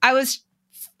 I was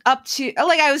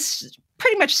I was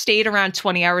pretty much stayed around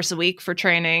 20 hours a week for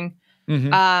training,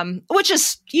 which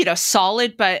is,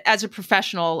 solid. But as a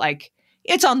professional,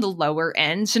 it's on the lower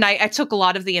end. And I took a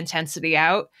lot of the intensity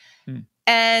out.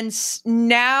 And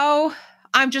now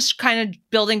I'm just kind of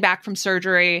building back from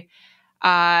surgery.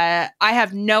 I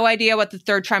have no idea what the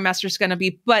third trimester is going to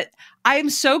be, but I'm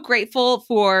so grateful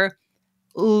for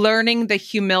learning the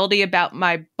humility about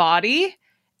my body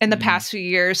in the past few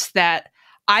years that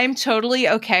I'm totally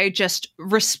okay just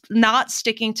not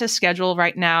sticking to schedule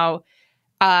right now,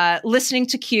 listening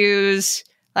to cues.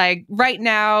 Like right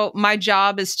now, my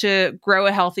job is to grow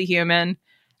a healthy human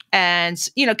and,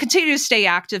 continue to stay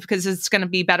active because it's going to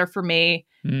be better for me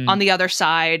on the other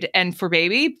side and for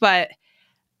baby. But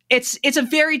it's a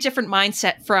very different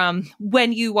mindset from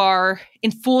when you are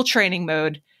in full training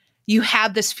mode. You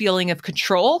have this feeling of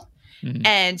control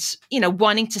and,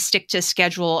 wanting to stick to a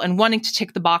schedule and wanting to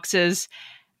tick the boxes.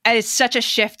 And it's such a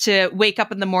shift to wake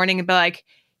up in the morning and be like,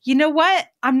 you know what?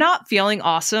 I'm not feeling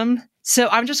awesome. So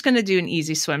I'm just going to do an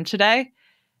easy swim today.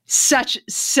 Such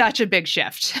a big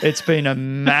shift. It's been a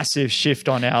massive shift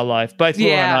on our life. Both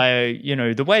Laura and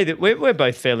I, the way that we're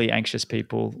both fairly anxious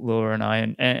people, Laura and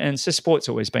I, and so sport's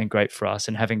always been great for us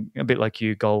and having a bit like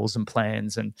you, goals and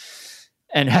plans and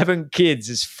having kids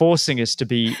is forcing us to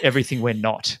be everything we're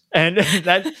not. And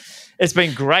that it's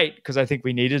been great because I think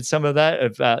we needed some of that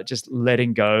of just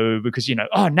letting go because,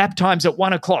 nap time's at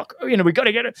 1:00. We got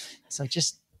to get it. It's like,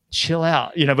 just chill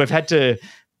out. We've had to,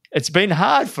 it's been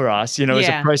hard for us, as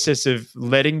a process of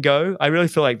letting go. I really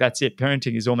feel like that's it.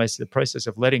 Parenting is almost the process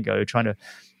of letting go, trying to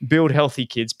build healthy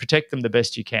kids, protect them the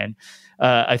best you can.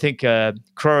 I think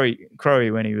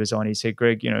Crowy, when he was on, he said,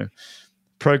 Greg,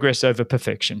 progress over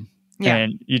perfection. Yeah.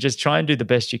 And you just try and do the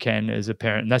best you can as a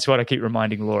parent. And that's what I keep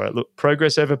reminding Laura. Look,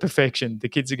 progress over perfection. The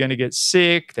kids are going to get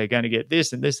sick. They're going to get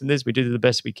this and this and this. We do the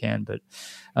best we can. But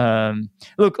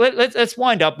look, let's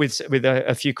wind up with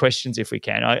a few questions if we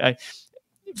can.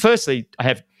 Firstly,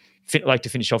 I like to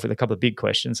finish off with a couple of big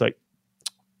questions. Like,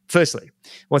 firstly,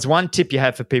 what's one tip you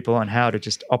have for people on how to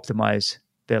just optimize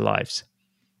their lives?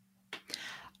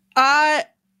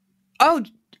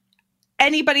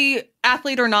 Anybody,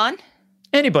 athlete or non?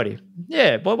 Anybody.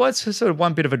 Yeah. Well, what's sort of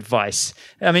one bit of advice?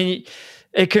 I mean,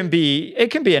 it can be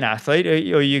an athlete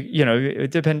or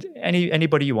it depends,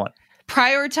 anybody you want.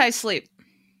 Prioritize sleep.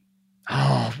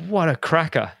 Oh, what a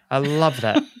cracker. I love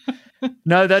that.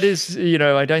 No, that is,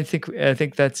 I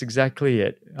think that's exactly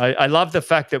it. I love the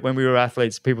fact that when we were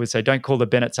athletes, people would say, don't call the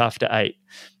Bennetts after 8.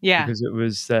 Yeah. Because it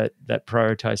was that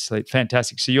prioritized sleep.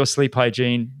 Fantastic. So your sleep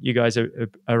hygiene, you guys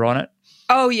are on it?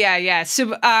 Oh, yeah, yeah.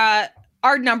 So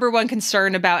our number one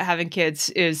concern about having kids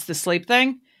is the sleep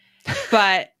thing.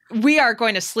 But we are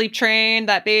going to sleep train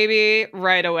that baby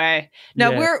right away.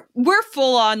 Now, we're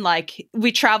full on, like,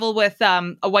 we travel with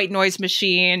a white noise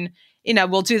machine.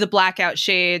 We'll do the blackout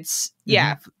shades.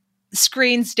 Yeah.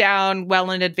 Screens down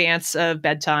well in advance of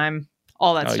bedtime,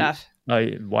 all that stuff.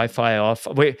 Wi-Fi off.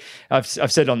 I've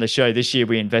said on the show this year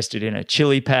we invested in a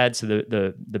chili pad, so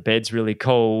the bed's really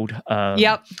cold.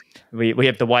 Yep. We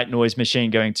have the white noise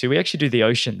machine going too. We actually do the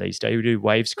ocean these days. We do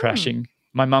waves crashing.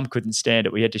 My mum couldn't stand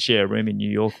it. We had to share a room in New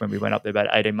York when we went up there about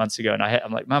 18 months ago. And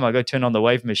I'm like, Mum, I got to turn on the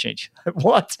wave machine. She's like,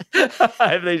 what? I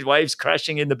have these waves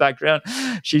crashing in the background.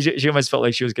 She almost felt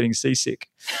like she was getting seasick.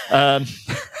 Now,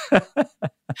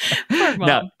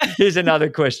 here's another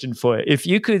question for you. If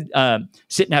you could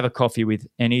sit and have a coffee with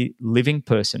any living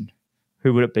person,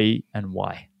 who would it be and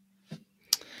why?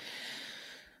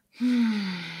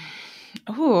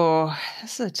 Oh,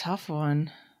 this is a tough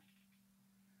one.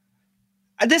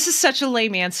 This is such a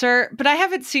lame answer, but I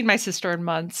haven't seen my sister in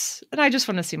months, and I just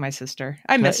want to see my sister.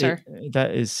 I miss her.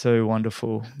 That is so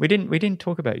wonderful. We didn't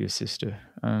talk about your sister.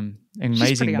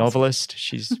 Amazing novelist. Awesome.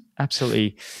 She's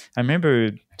absolutely. I remember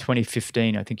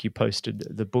 2015. I think you posted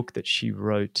the book that she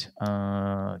wrote.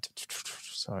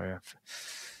 Sorry.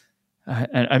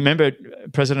 And I remember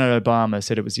President Obama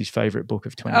said it was his favorite book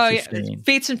of 2015. Oh, yeah.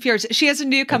 Fates and Fears. She has a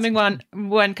new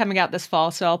one coming out this fall,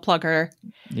 so I'll plug her.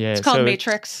 Yeah, it's called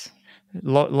Matrix.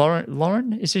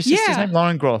 Lauren is your sister's name?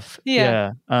 Lauren Groff.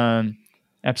 Yeah.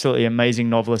 Absolutely amazing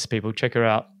novelist. People check her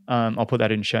out. I'll put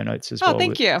that in show notes as well. Oh,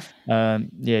 thank you.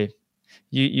 Yeah.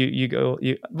 You go.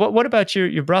 What about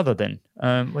your brother then?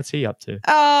 What's he up to?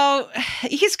 Oh,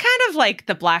 he's kind of like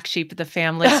the black sheep of the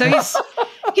family. So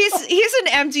he's an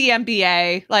MD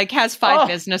MBA, like has 5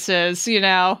 businesses,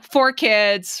 4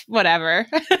 kids, whatever.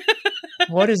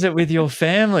 What is it with your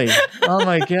family? Oh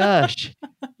my gosh.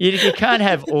 You can't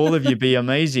have all of you be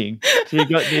amazing. So you've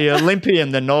got the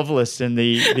Olympian, the novelist, and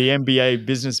the MBA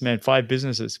businessman, 5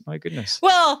 businesses. My goodness.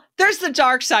 Well, there's the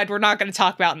dark side we're not going to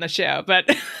talk about in the show, but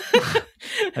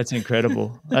that's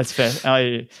incredible. That's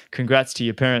fair. Congrats to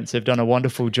your parents. They've done a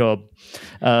wonderful job.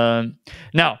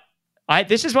 Now,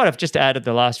 this is what I've just added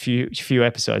the last few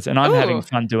episodes, and I'm having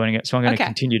fun doing it, so I'm going to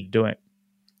continue to do it.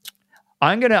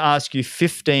 I'm going to ask you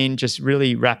 15 just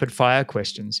really rapid fire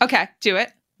questions. Okay, do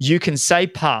it. You can say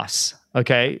pass,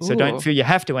 okay? So don't feel you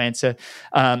have to answer.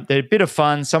 They're a bit of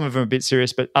fun. Some of them are a bit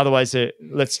serious, but otherwise,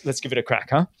 let's give it a crack,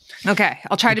 huh? Okay,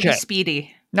 I'll try to be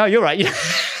speedy. No, you're right.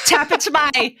 Tap into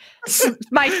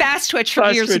my fast twitch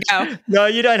from years ago. No,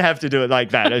 you don't have to do it like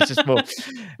that. It's just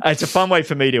it's a fun way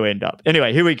for me to end up.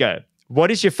 Anyway, here we go. What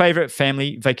is your favorite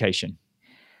family vacation?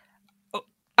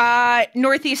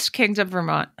 Northeast Kingdom,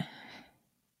 Vermont.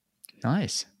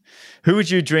 Nice. Who would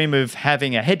you dream of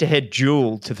having a head-to-head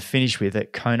duel to the finish with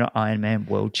at Kona Ironman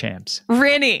World Champs?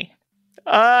 Rinny.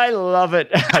 I love it.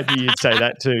 I knew you'd say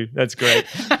that too. That's great.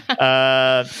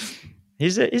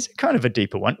 Is it kind of a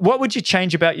deeper one? What would you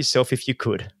change about yourself if you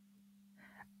could?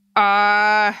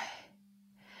 My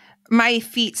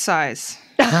feet size,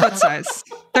 foot size.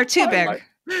 They're too big.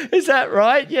 Is that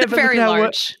right? Yeah, they're very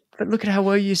large. But look at how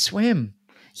well you swim.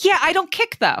 Yeah, I don't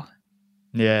kick though.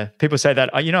 Yeah, people say that.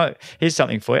 Here's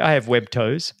something for you. I have webbed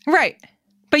toes. Right,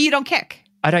 but you don't kick.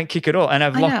 I don't kick at all, and I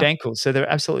have locked ankles, so they're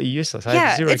absolutely useless. I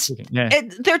have zero kicking. Yeah,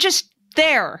 they're just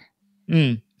there.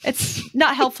 It's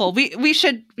not helpful. We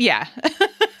should,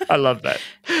 I love that.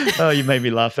 Oh, you made me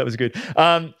laugh. That was good.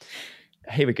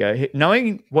 Here we go.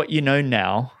 Knowing what you know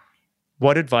now,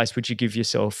 what advice would you give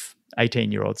yourself,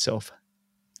 18-year-old self?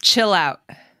 Chill out.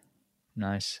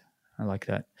 Nice. I like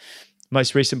that.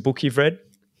 Most recent book you've read?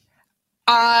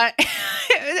 A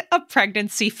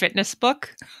pregnancy fitness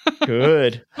book.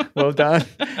 Good. Well done.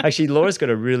 Actually, Laura's got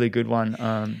a really good one.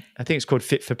 I think it's called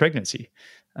Fit for Pregnancy.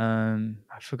 I've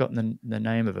forgotten the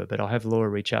name of it, but I'll have Laura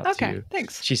reach out to you. Okay,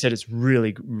 thanks. She said it's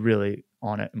really, really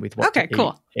on it with what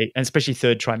to eat, and especially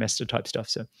 3rd trimester type stuff.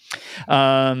 So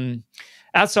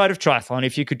outside of triathlon,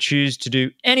 if you could choose to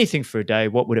do anything for a day,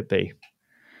 what would it be?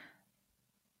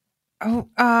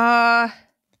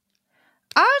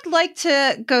 I'd like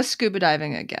to go scuba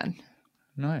diving again.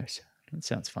 Nice. That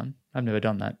sounds fun. I've never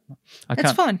done that.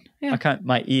 It's fun. Yeah. I can't.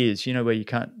 My ears. You know where you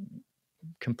can't.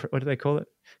 What do they call it?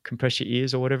 Compress your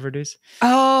ears or whatever it is.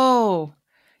 Oh.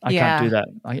 I can't do that.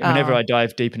 Whenever I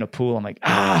dive deep in a pool, I'm like,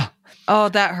 ah. Oh,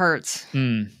 that hurts.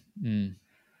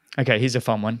 Okay, here's a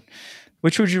fun one.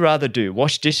 Which would you rather do?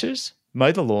 Wash dishes,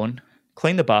 mow the lawn,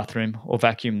 clean the bathroom, or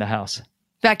vacuum the house?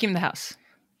 Vacuum the house.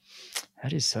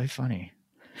 That is so funny.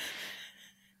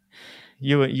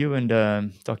 You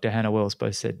and Dr. Hannah Wells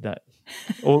both said that.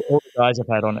 All the guys I've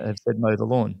had on it have said mow the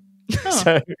lawn. Oh,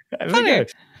 so there we go.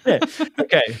 Yeah.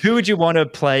 Okay. Who would you want to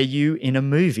play you in a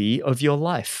movie of your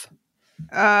life?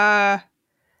 Meryl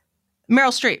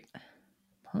Streep.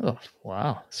 Oh,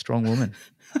 wow. Strong woman.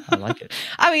 I like it.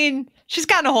 I mean, she's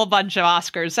gotten a whole bunch of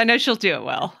Oscars. I know she'll do it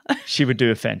well. She would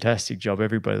do a fantastic job.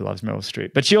 Everybody loves Meryl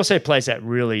Streep. But she also plays that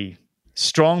really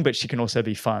strong, but she can also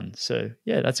be fun. So,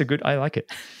 yeah, I like it.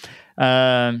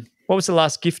 What was the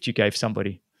last gift you gave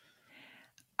somebody?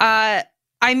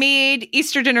 I made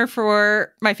Easter dinner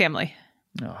for my family.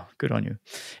 Oh, good on you.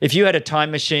 If you had a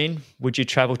time machine, would you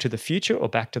travel to the future or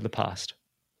back to the past?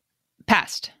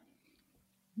 Past.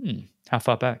 How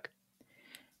far back?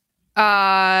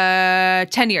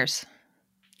 10 years.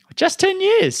 Just 10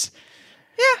 years?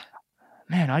 Yeah.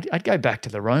 Man, I'd go back to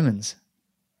the Romans.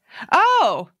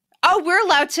 Oh, we're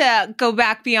allowed to go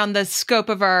back beyond the scope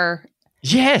of our...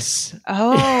 Yes.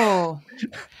 Oh.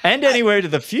 And anywhere to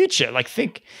the future. Like,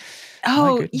 think...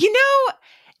 Oh, you know,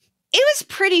 it was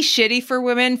pretty shitty for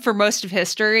women for most of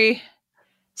history.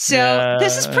 So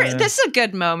this is a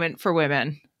good moment for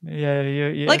women.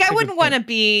 Yeah. Like, I wouldn't want to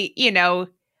be,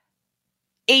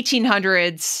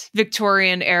 1800s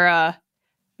Victorian era,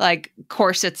 like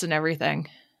corsets and everything.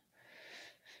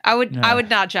 I would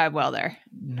not jive well there.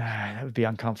 No, that would be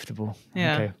uncomfortable.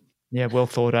 Yeah. Okay. Yeah, well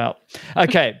thought out.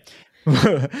 Okay.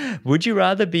 Would you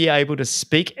rather be able to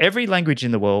speak every language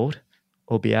in the world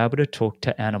or be able to talk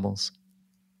to animals?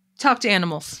 Talk to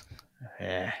animals.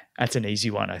 Yeah, that's an easy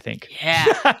one, I think. Yeah.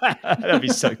 That'd be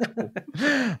so cool.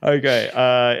 Okay,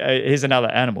 here's another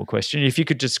animal question. If you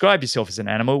could describe yourself as an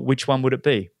animal, which one would it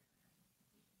be?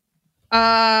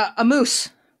 A moose.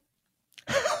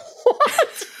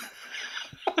 What?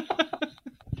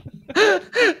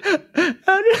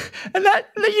 And that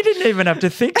you didn't even have to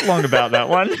think long about that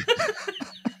one.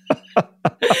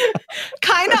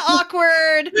 Kind of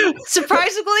awkward,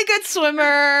 surprisingly good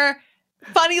swimmer,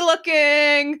 funny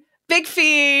looking, big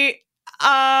feet.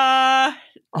 That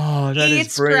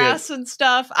eats is brilliant. grass and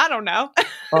stuff. I don't know.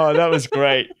 Oh, that was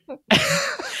great.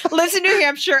 Lives in New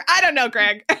Hampshire. I don't know,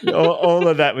 Greg. all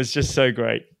of that was just so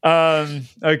great.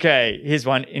 Okay, here's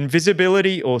one.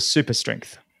 Invisibility or super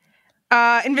strength?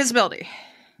 Invisibility.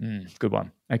 Good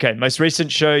one. Okay, most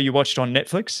recent show you watched on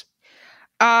Netflix?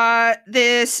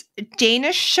 This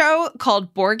Danish show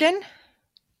called Borgen.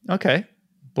 Okay,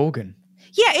 Borgen.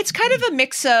 Yeah, it's kind of a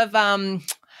mix of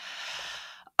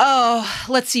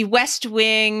let's see, West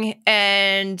Wing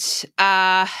and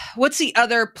what's the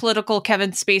other political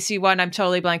Kevin Spacey one? I'm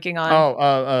totally blanking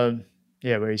on.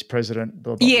 Yeah, where he's president.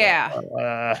 Blah, blah, yeah.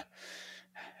 Blah.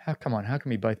 How can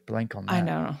we both blank on that? I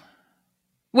know.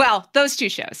 Well, those two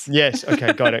shows. Yes.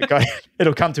 Okay. Got it.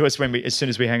 It'll come to us as soon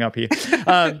as we hang up here.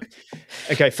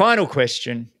 Okay. Final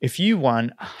question. If you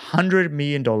won $100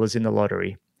 million in the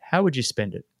lottery, how would you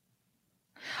spend it?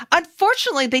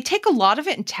 Unfortunately, they take a lot of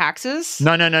it in taxes.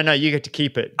 No. You get to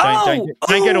keep it. Don't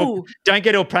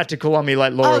get all practical on me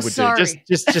like Laura would sorry. do.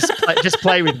 Just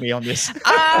play with me on this.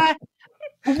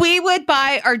 We would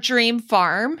buy our dream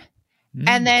farm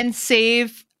and then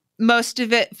save most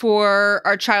of it for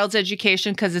our child's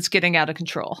education because it's getting out of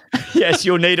control. Yes,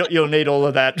 you'll need all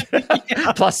of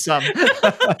that, plus some.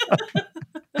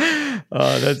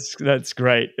 Oh, that's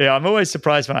great. Yeah, I'm always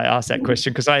surprised when I ask that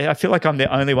question because I feel like I'm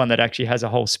the only one that actually has a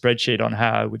whole spreadsheet on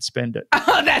how I would spend it.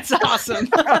 Oh, that's awesome.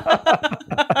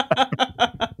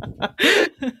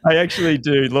 I actually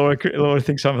do. Laura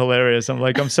thinks I'm hilarious. I'm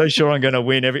like, I'm so sure I'm going to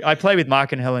win I play with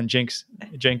Mark and Helen Jenkins,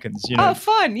 Oh,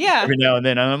 fun. Yeah. Every now and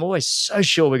then. And I'm always so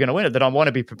sure we're going to win it that I want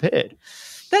to be prepared.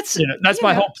 That's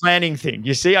my whole planning thing.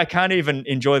 You see, I can't even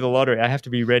enjoy the lottery. I have to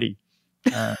be ready.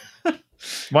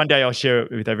 One day I'll share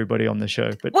it with everybody on the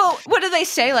show. But well, what do they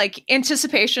say? Like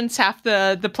anticipation's half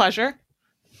the pleasure.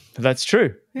 That's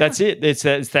true. Yeah. That's it. It's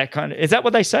that kind of. Is that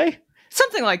what they say?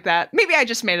 Something like that. Maybe I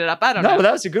just made it up. I don't know. No,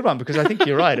 that was a good one because I think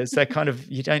you're right. It's that kind of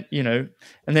you don't,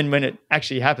 and then when it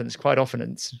actually happens, quite often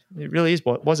it really is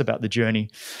what was about the journey.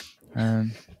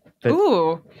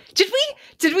 Ooh, did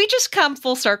we just come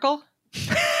full circle?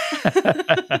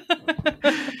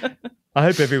 I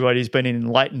hope everybody's been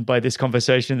enlightened by this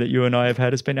conversation that you and I have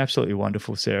had. It's been absolutely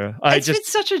wonderful, Sarah. It's been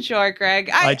such a joy, Greg.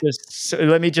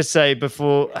 Let me just say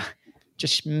before,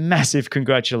 just massive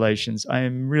congratulations. I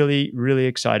am really, really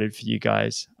excited for you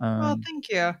guys. Thank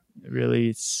you. Really,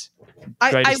 it's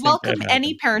I welcome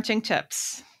any parenting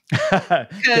tips.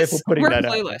 Careful putting that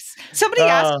clueless. Somebody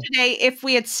asked today if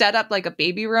we had set up like a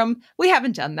baby room. We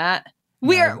haven't done that.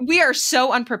 We are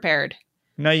so unprepared.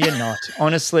 No, you're not.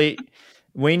 Honestly,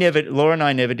 Laura and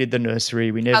I never did the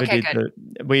nursery. We never did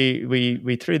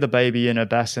we threw the baby in a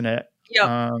bassinet.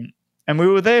 Yep. And we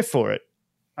were there for it.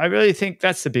 I really think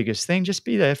that's the biggest thing. Just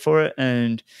be there for it.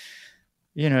 And,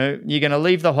 you're going to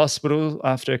leave the hospital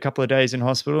after a couple of days in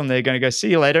hospital and they're going to go,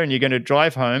 see you later. And you're going to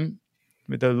drive home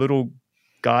with a little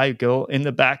girl in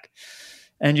the back.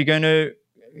 And you're going to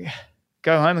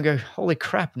go home and go, holy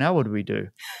crap, now what do we do?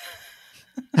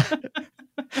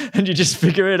 And you just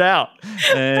figure it out.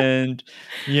 And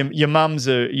your mums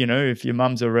are, if your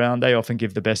mum's around, they often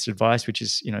give the best advice, which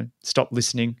is, stop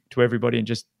listening to everybody and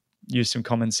just use some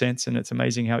common sense. And it's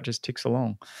amazing how it just ticks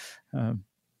along.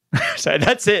 So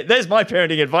that's it. There's my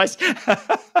parenting advice. No,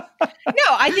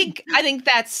 I think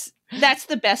that's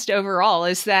the best overall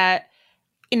is that,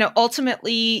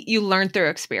 ultimately you learn through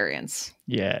experience.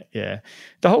 Yeah.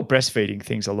 The whole breastfeeding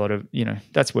thing's a lot of,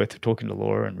 that's worth talking to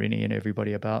Laura and Rinny and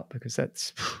everybody about because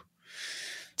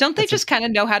Don't they just kind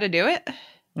of know how to do it?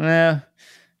 Yeah.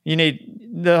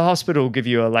 The hospital will give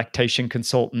you a lactation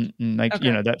consultant and make,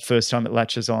 that first time it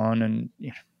latches on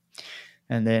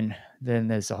and then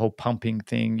there's the whole pumping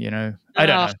thing, I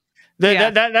don't know.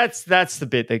 That's the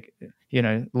bit that,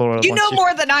 Laura. You know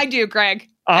more than I do, Greg.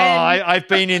 Oh, I've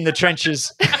been in the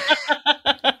trenches.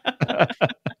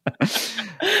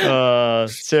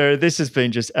 Sarah, this has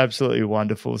been just absolutely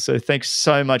wonderful. So thanks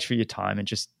so much for your time and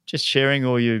just sharing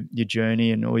all your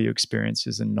journey and all your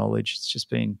experiences and knowledge. It's just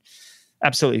been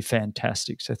absolutely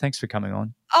fantastic. So thanks for coming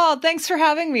on. Oh, thanks for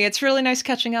having me. It's really nice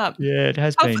catching up. Yeah, it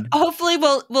has been. Hopefully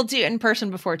we'll do it in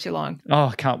person before too long. Oh,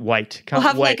 I can't wait. We'll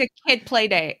have like a kid play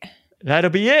date.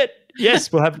 That'll be it.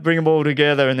 Yes, we'll have to bring them all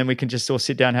together and then we can just all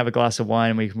sit down, have a glass of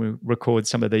wine and we can record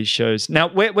some of these shows. Now,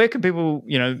 where can people,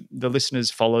 the listeners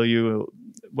follow you?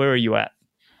 Where are you at?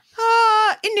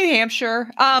 In New Hampshire.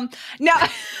 No, I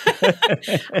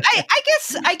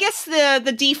guess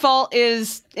the default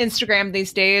is Instagram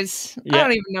these days. Yeah. I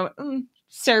don't even know.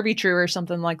 Sarah Be True or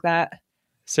something like that.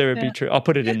 Sarah Be True. I'll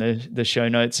put it in the show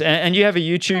notes. And you have a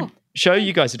YouTube show.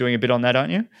 You guys are doing a bit on that,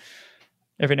 aren't you?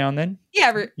 Every now and then?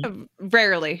 Yeah,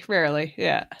 rarely.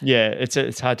 Yeah. Yeah,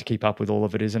 it's hard to keep up with all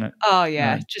of it, isn't it? Oh,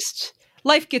 yeah. Just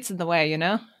life gets in the way,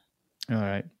 All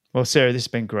right. Well, Sarah, this has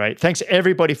been great. Thanks,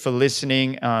 everybody, for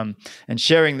listening and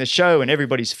sharing the show and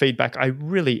everybody's feedback. I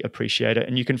really appreciate it.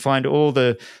 And you can find all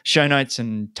the show notes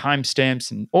and timestamps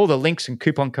and all the links and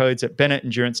coupon codes at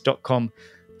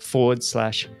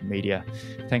bennettendurance.com/media.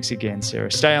 Thanks again,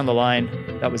 Sarah. Stay on the line.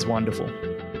 That was wonderful.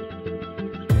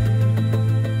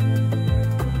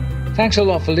 Thanks a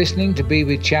lot for listening to Be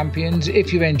With Champions.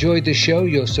 If you enjoyed the show,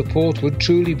 your support would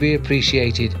truly be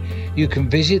appreciated. You can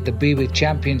visit the Be With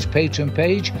Champions Patreon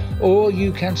page, or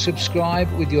you can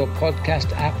subscribe with your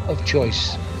podcast app of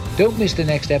choice. Don't miss the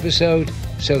next episode,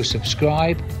 so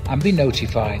subscribe and be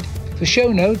notified. For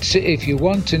show notes, if you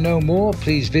want to know more,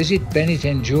 please visit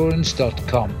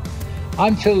bennettendurance.com.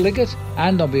 I'm Phil Liggett,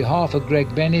 and on behalf of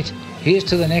Greg Bennett, here's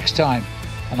to the next time,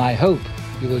 and I hope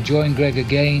you will join Greg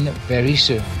again very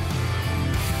soon.